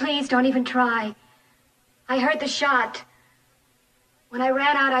 Gideon, please. Don't even try. I heard the shot. When I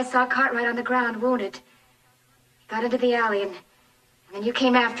ran out, I saw Cartwright on the ground, wounded. He got into the alley, and And you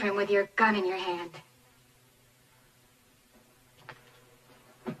came after him with your gun in your hand.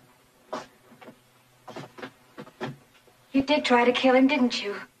 You did try to kill him, didn't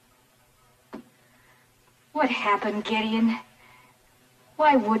you? What happened, Gideon?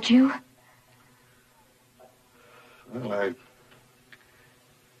 Why would you? Well,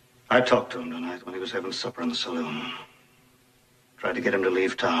 I talked to him tonight when he was having supper in the saloon. Tried to get him to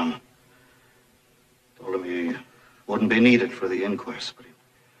leave town. Told him he wouldn't be needed for the inquest, but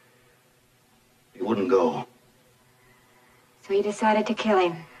he wouldn't go. So you decided to kill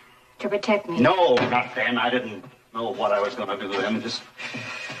him, to protect me? No, not then. I didn't know what I was going to do to him. Just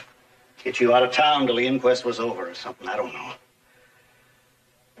get you out of town till the inquest was over or something. I don't know.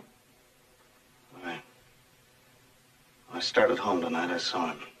 When I started home tonight, I saw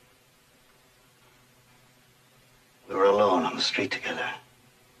him. We were alone on the street together.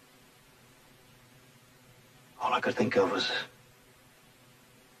 All I could think of was,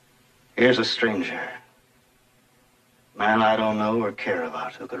 here's a stranger. Man I don't know or care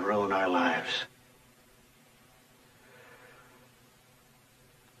about who could ruin our lives.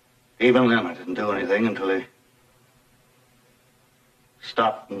 Even then, I didn't do anything until he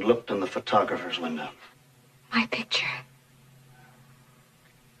stopped and looked in the photographer's window. My picture.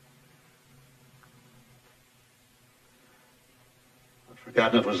 I'd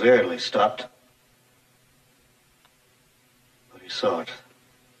forgotten it was there till he stopped. But he saw it.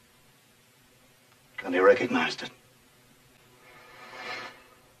 And he recognized it.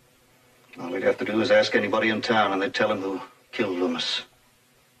 All he'd have to do is ask anybody in town, and they'd tell him who killed Loomis.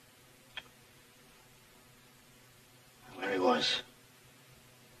 And there he was.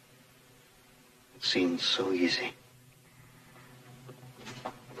 It seemed so easy.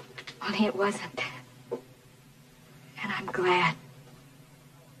 Only it wasn't. And I'm glad.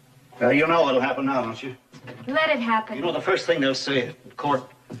 You know what'll happen now, don't you? Let it happen. You know the first thing they'll say in court.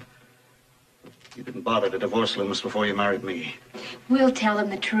 You didn't bother to divorce Loomis before you married me. We'll tell them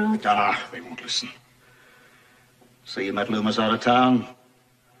the truth. Ah, they won't listen. So you met Loomis out of town,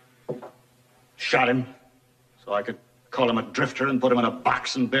 shot him, so I could call him a drifter and put him in a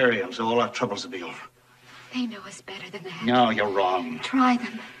box and bury him so all our troubles would be over. They know us better than that. No, you're wrong. Try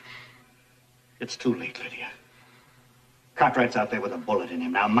them. It's too late, Lydia. Cartwright's out there with a bullet in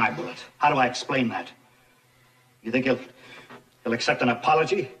him. Now, my bullet. How do I explain that? You think he'll accept an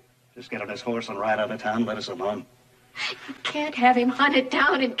apology? Just get on his horse and ride out of town, let us alone. You can't have him hunted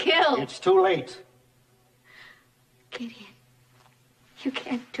down and killed. It's too late. Gideon, you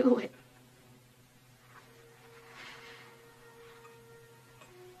can't do it.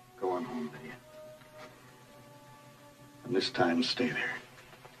 Go on home, Lydia. And this time, stay there.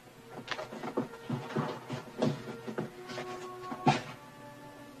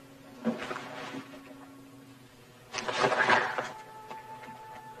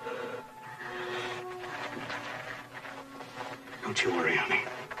 Don't you worry, honey.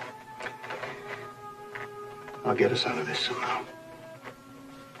 I'll get us out of this somehow.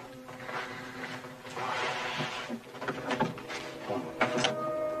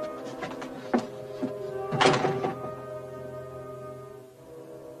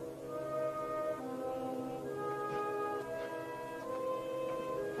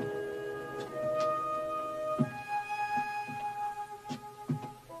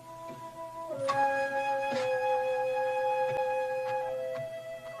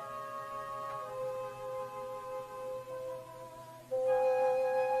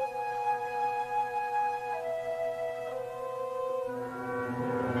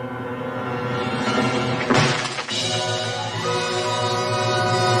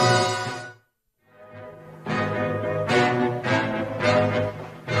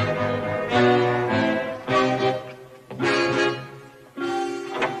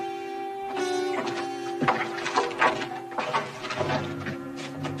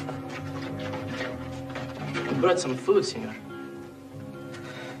 Brought some food, senor.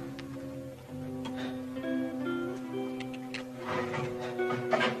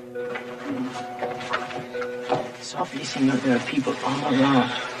 Softly, senor. There are people all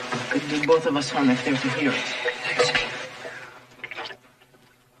around. Could do both of us harm if they're to hear us.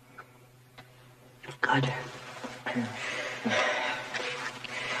 Good.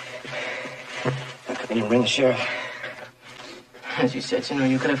 I couldn't even ring the sheriff. As you said, senor,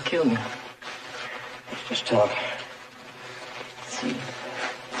 you could have killed me. Just talk. See.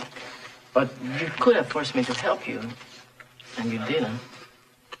 But you could have forced me to help you, and you didn't.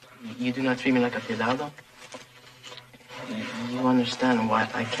 You do not treat me like a cuidado. You understand why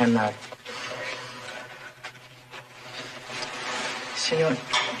I cannot. Senor,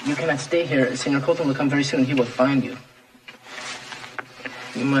 you cannot stay here. Senor Colton will come very soon. He will find you.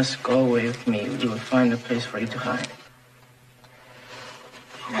 You must go away with me. We will find a place for you to hide.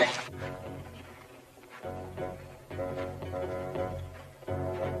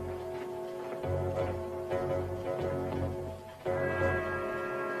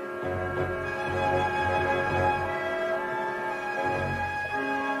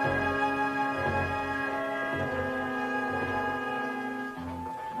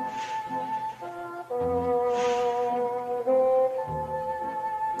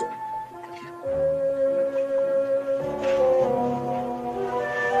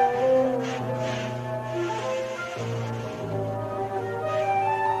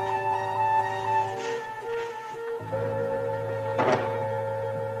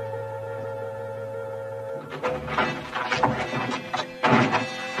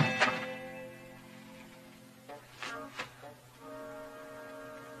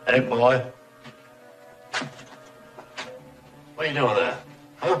 Hey, boy. What are you doing there?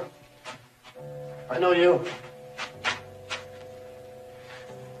 Huh? I know you.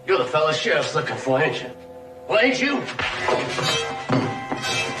 You're the fella sheriff's looking for, ain't you? Well, ain't you?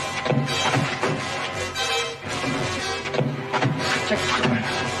 Check this out.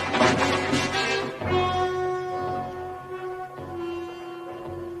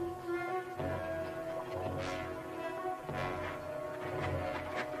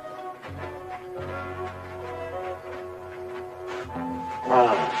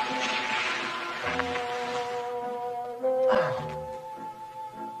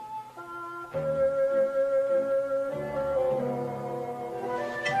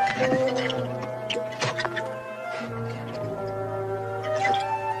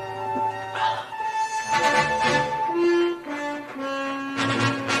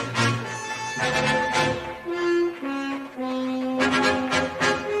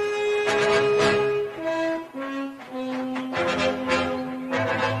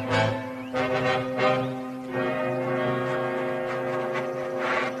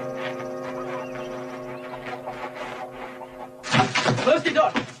 Close the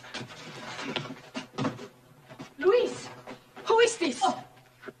door. Luis, who is this? Oh,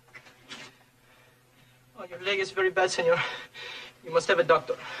 your leg is very bad, senor. You must have a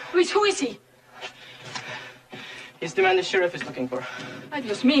doctor. Luis, who is he? He's the man the sheriff is looking for. Ay,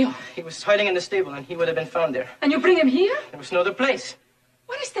 Dios mío. He was hiding in the stable, and he would have been found there. And you bring him here? There was no other place.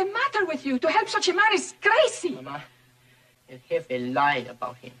 What is the matter with you? To help such a man is crazy. Mama, El Jefe lied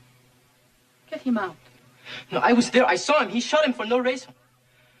about him. Get him out. No, I was there. I saw him. He shot him for no reason.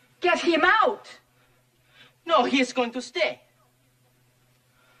 Get him out. No, he is going to stay.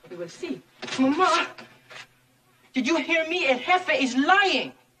 We will see. Mama, did you hear me? El Jefe is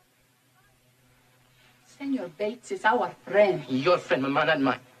lying. Senor Bates is our friend. Your friend, Mama, not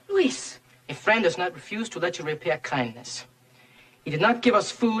mine. Luis. A friend does not refuse to let you repay a kindness. He did not give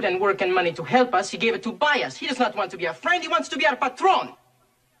us food and work and money to help us. He gave it to buy us. He does not want to be our friend. He wants to be our patron.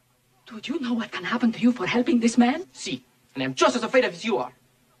 Do you know what can happen to you for helping this man? See, and I'm just as afraid of as you are.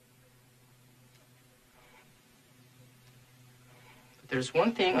 But there's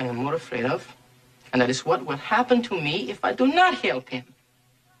one thing I am more afraid of, and that is what will happen to me if I do not help him.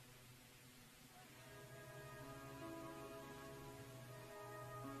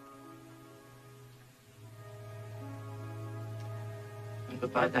 When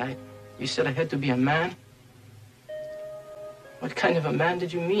Papa died, you said I had to be a man. What kind of a man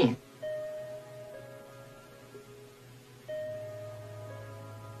did you mean?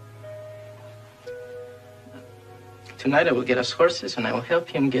 Tonight I will get us horses and I will help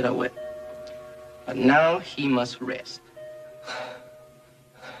him get away. But now he must rest.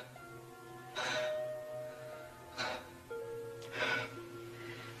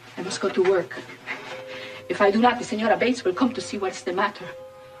 I must go to work. If I do not, the Senora Bates will come to see what's the matter.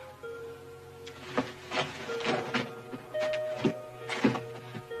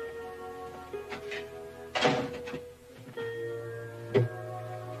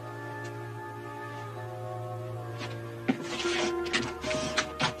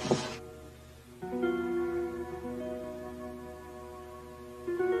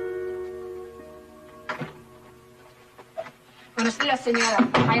 Buenos días, señora.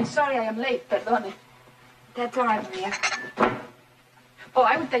 I am sorry I am late. Perdone. That's all right, Maria. Oh,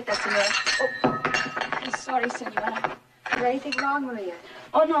 I will take that, señora. Oh, I'm sorry, señora. Is there anything wrong, Maria?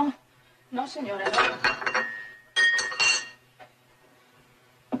 Oh, no. No, señora. No.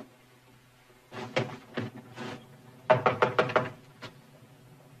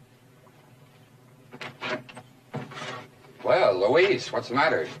 Well, Louise, what's the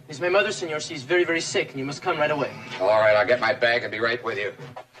matter? It's my mother, senor. She's very, very sick, and you must come right away. All right, I'll get my bag and be right with you.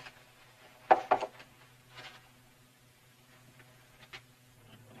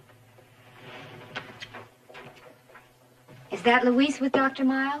 that Luis with Dr.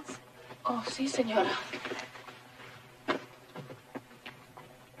 Miles? Oh, sí, señora.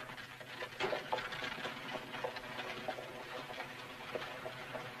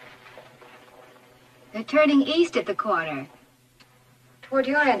 They're turning east at the corner, toward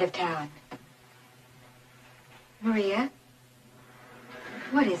your end of town. Maria,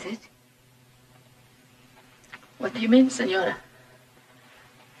 what is it? What do you mean, senora?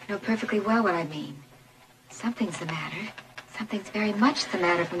 You know perfectly well what I mean. Something's the matter. Something's very much the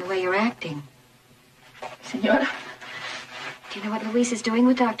matter from the way you're acting. Senora? Do you know what Luis is doing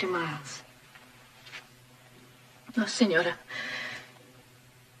with Dr. Miles? No, senora.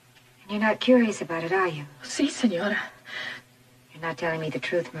 And you're not curious about it, are you? Sí, senora. You're not telling me the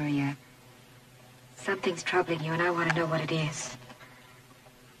truth, Maria. Something's troubling you, and I want to know what it is.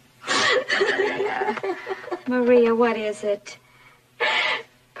 Maria, what is it?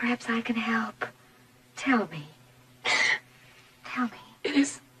 Perhaps I can help. Tell me. Tell me. It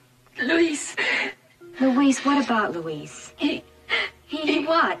is Luis. Luis, what about Luis? He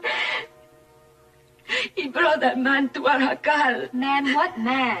what? He brought that man to our jacal. Man, what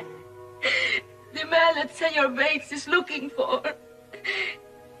man? The man that Senor Bates is looking for.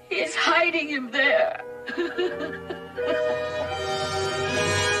 He is hiding him there.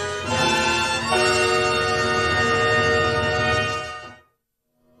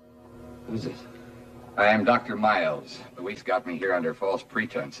 Who's this? I am Dr. Miles. Luis got me here under false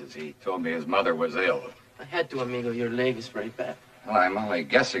pretenses. He told me his mother was ill. I had to, amigo. Your leg is very bad. Well, I'm only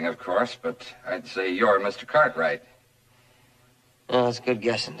guessing, of course, but I'd say you're Mr. Cartwright. Oh, that's good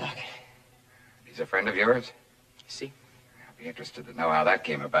guessing, Doc. He's a friend of yours? See? I'd be interested to know how that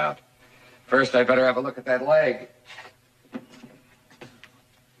came about. First, I'd better have a look at that leg.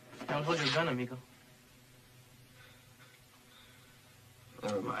 Don't hold your gun, amigo.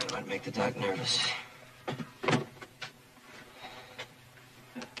 Never mind. It might make the doc nervous.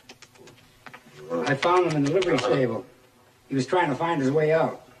 I found him in the livery stable. He was trying to find his way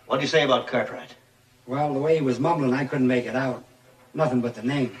out. What do you say about Cartwright? Well, the way he was mumbling, I couldn't make it out. Nothing but the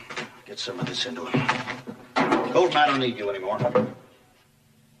name. Get some of this into him. Colton, I don't need you anymore.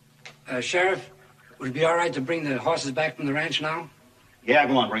 Sheriff, would it be all right to bring the horses back from the ranch now? Yeah,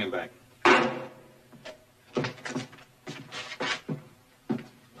 go on, bring him back.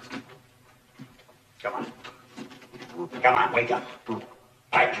 Come on. Come on, wake up.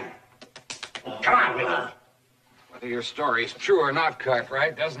 Right. Come on, wake up. Whether your story's true or not,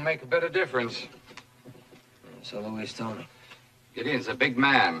 Cartwright, doesn't make a bit of difference. So Luis told me. Gideon's a big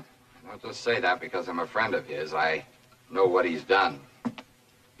man. I don't just say that because I'm a friend of his. I know what he's done.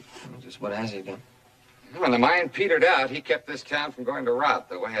 Just what has he done? When the mine petered out, he kept this town from going to rot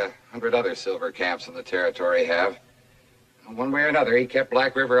the way 100 other silver camps in the territory have. One way or another, he kept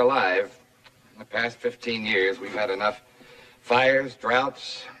Black River alive. In the past 15 years, we've had enough fires,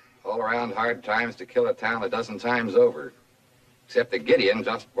 droughts, all-around hard times to kill a town a dozen times over. Except that Gideon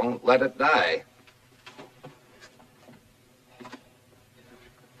just won't let it die.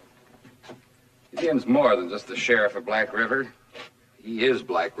 Gideon's more than just the sheriff of Black River. He is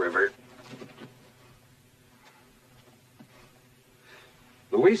Black River.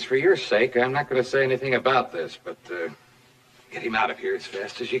 Luis, for your sake, I'm not going to say anything about this, but get him out of here as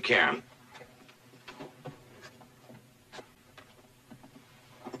fast as you can.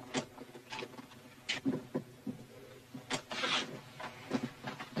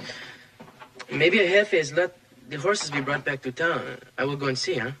 Maybe a jefe has let the horses be brought back to town. I will go and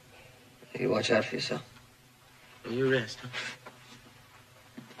see, huh? You watch out for yourself. You rest, huh?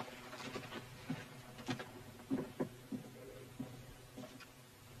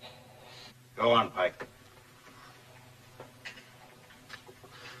 Go on, Pike.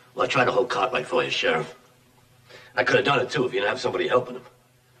 Well, I tried to hold Cartwright for you, Sheriff. I could have done it, too, if you didn't have somebody helping him.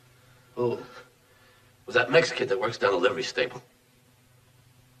 Who? Was that Mexican kid that works down the livery stable.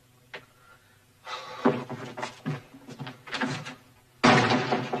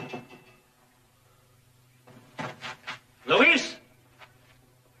 Luis!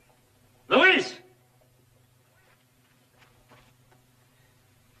 Luis!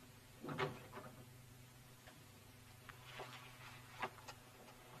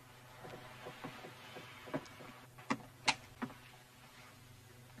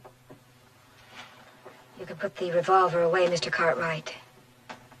 You can put the revolver away, Mr. Cartwright.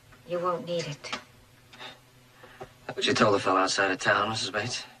 You won't need it. What you told the fellow outside of town, Mrs.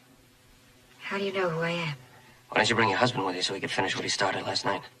 Bates? How do you know who I am? Why don't you bring your husband with you so he could finish what he started last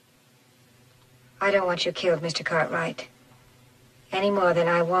night? I don't want you killed, Mr. Cartwright. Any more than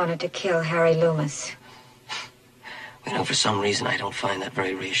I wanted to kill Harry Loomis. You know, for some reason, I don't find that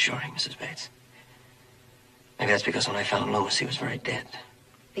very reassuring, Mrs. Bates. Maybe that's because when I found Loomis, he was very dead.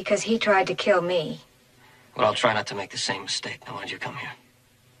 Because he tried to kill me. Well, I'll try not to make the same mistake. Now, why'd you come here?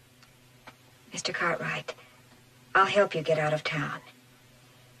 Mr. Cartwright, I'll help you get out of town.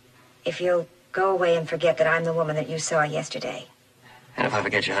 If you'll go away and forget that I'm the woman that you saw yesterday. And if I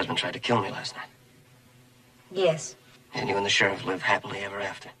forget your husband tried to kill me last night? Yes. And you and the sheriff live happily ever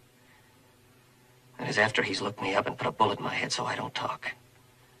after? That is after he's looked me up and put a bullet in my head so I don't talk.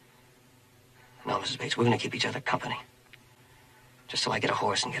 No, Mrs. Bates, we're going to keep each other company. Just till I get a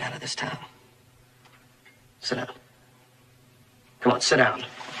horse and get out of this town. Sit down. Come on, sit down.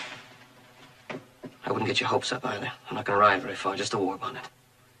 I wouldn't get your hopes up either. I'm not going to ride very far, just a war bonnet.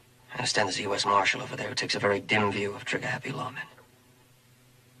 I understand there's a U.S. Marshal over there who takes a very dim view of trigger-happy lawmen.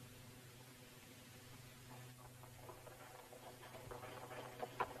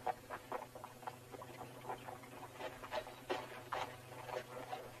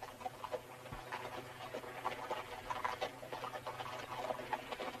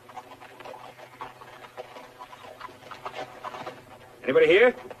 Anybody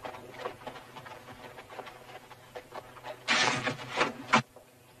here?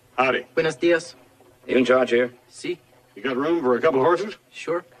 Howdy. Buenos dias. You in charge here? Si. You got room for a couple of horses?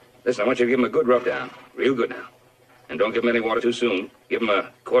 Sure. Listen, I want you to give him a good rub down. Real good now. And don't give him any water too soon. Give him a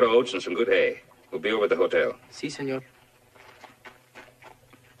quart of oats and some good hay. We'll be over at the hotel. Si, senor.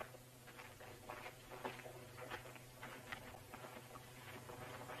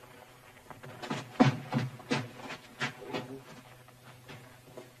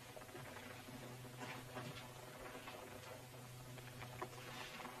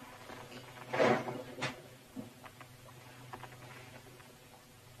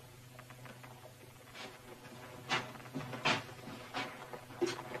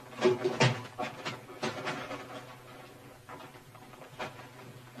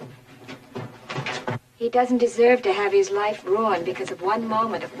 He doesn't deserve to have his life ruined because of one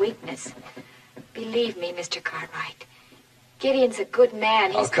moment of weakness. Believe me, Mr. Cartwright. Gideon's a good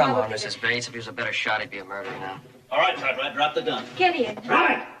man. Oh, He's come on, probably Mrs. Bates. If he was a better shot, he'd be a murderer now. All right, Cartwright, drop the gun. Gideon. Drop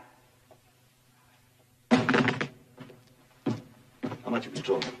it! How much have you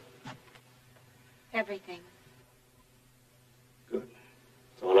told him? Everything. Good.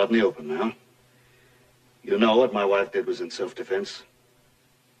 It's all out in the open now. You know what my wife did was in self-defense?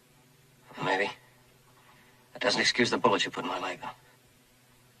 Maybe. That doesn't excuse the bullet you put in my leg, though.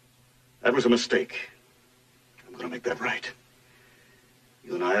 That was a mistake. I'm going to make that right.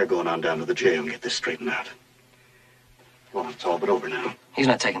 You and I are going on down to the jail and get this straightened out. Well, it's all but over now. He's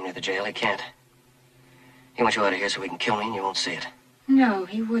not taking me to the jail. He can't. He wants you out of here so he can kill me and you won't see it. No,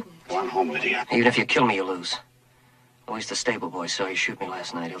 he wouldn't. Go on home, Lydia. Even if you kill me, you lose. Louis, the stable boy, saw you shoot me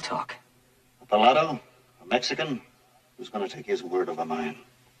last night. He'll talk. A Pelado, a Mexican, who's going to take his word over mine.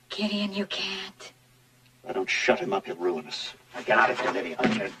 Gideon, you can't. If I don't shut him up, he'll ruin us. Now get out of here, Lydia.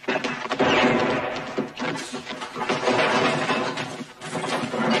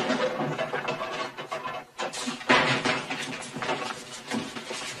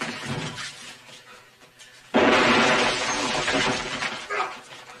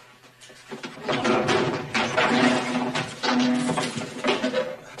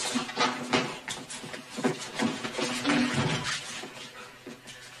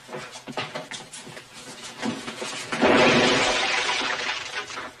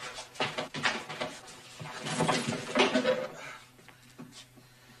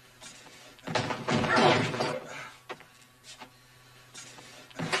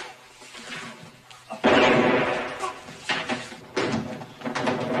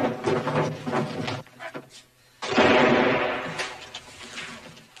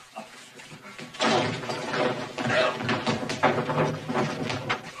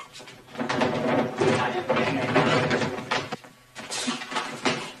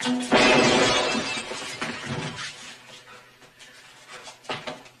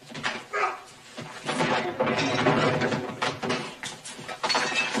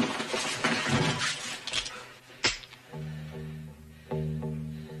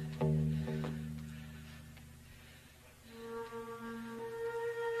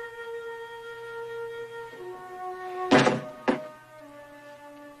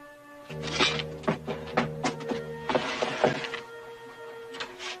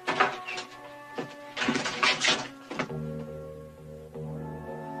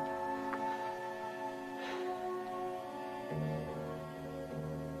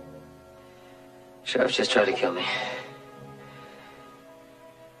 Sheriff just tried to kill me.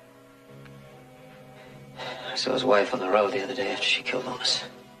 I saw his wife on the road the other day after she killed Loomis.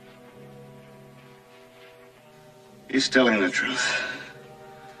 He's telling the truth.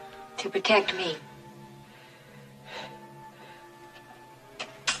 To protect me.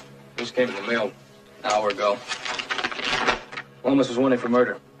 Just came in the mail an hour ago. Lomas was wanted for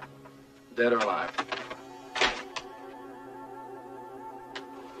murder. Dead or alive.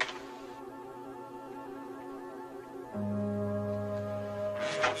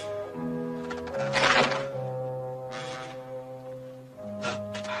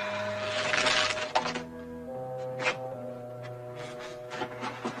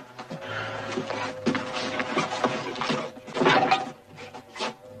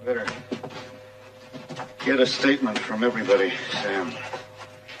 Better get a statement from everybody, Sam.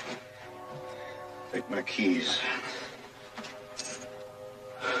 Take my keys.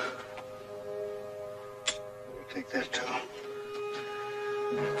 Take that too.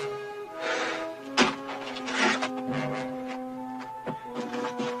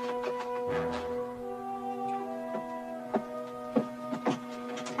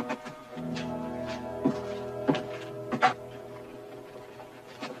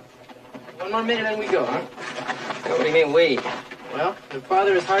 One more minute and we go, huh? What do you mean, we? Well, your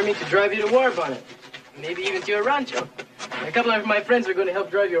father has hired me to drive you to war bonnet. Maybe even to your rancho. A couple of my friends are going to help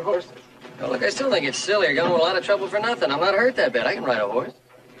drive your horses. Oh, look, I still think it's silly. You're going to a lot of trouble for nothing. I'm not hurt that bad. I can ride a horse.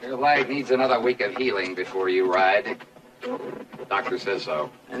 Your leg needs another week of healing before you ride. The doctor says so.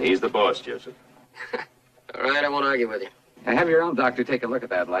 And he's the boss, Joseph. All right, I won't argue with you. And have your own doctor take a look at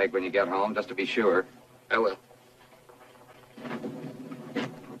that leg when you get home, just to be sure. I will.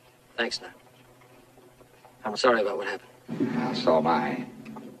 Thanks, now. I'm sorry about what happened. So am I.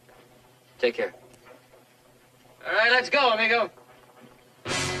 Take care. All right, let's go, amigo.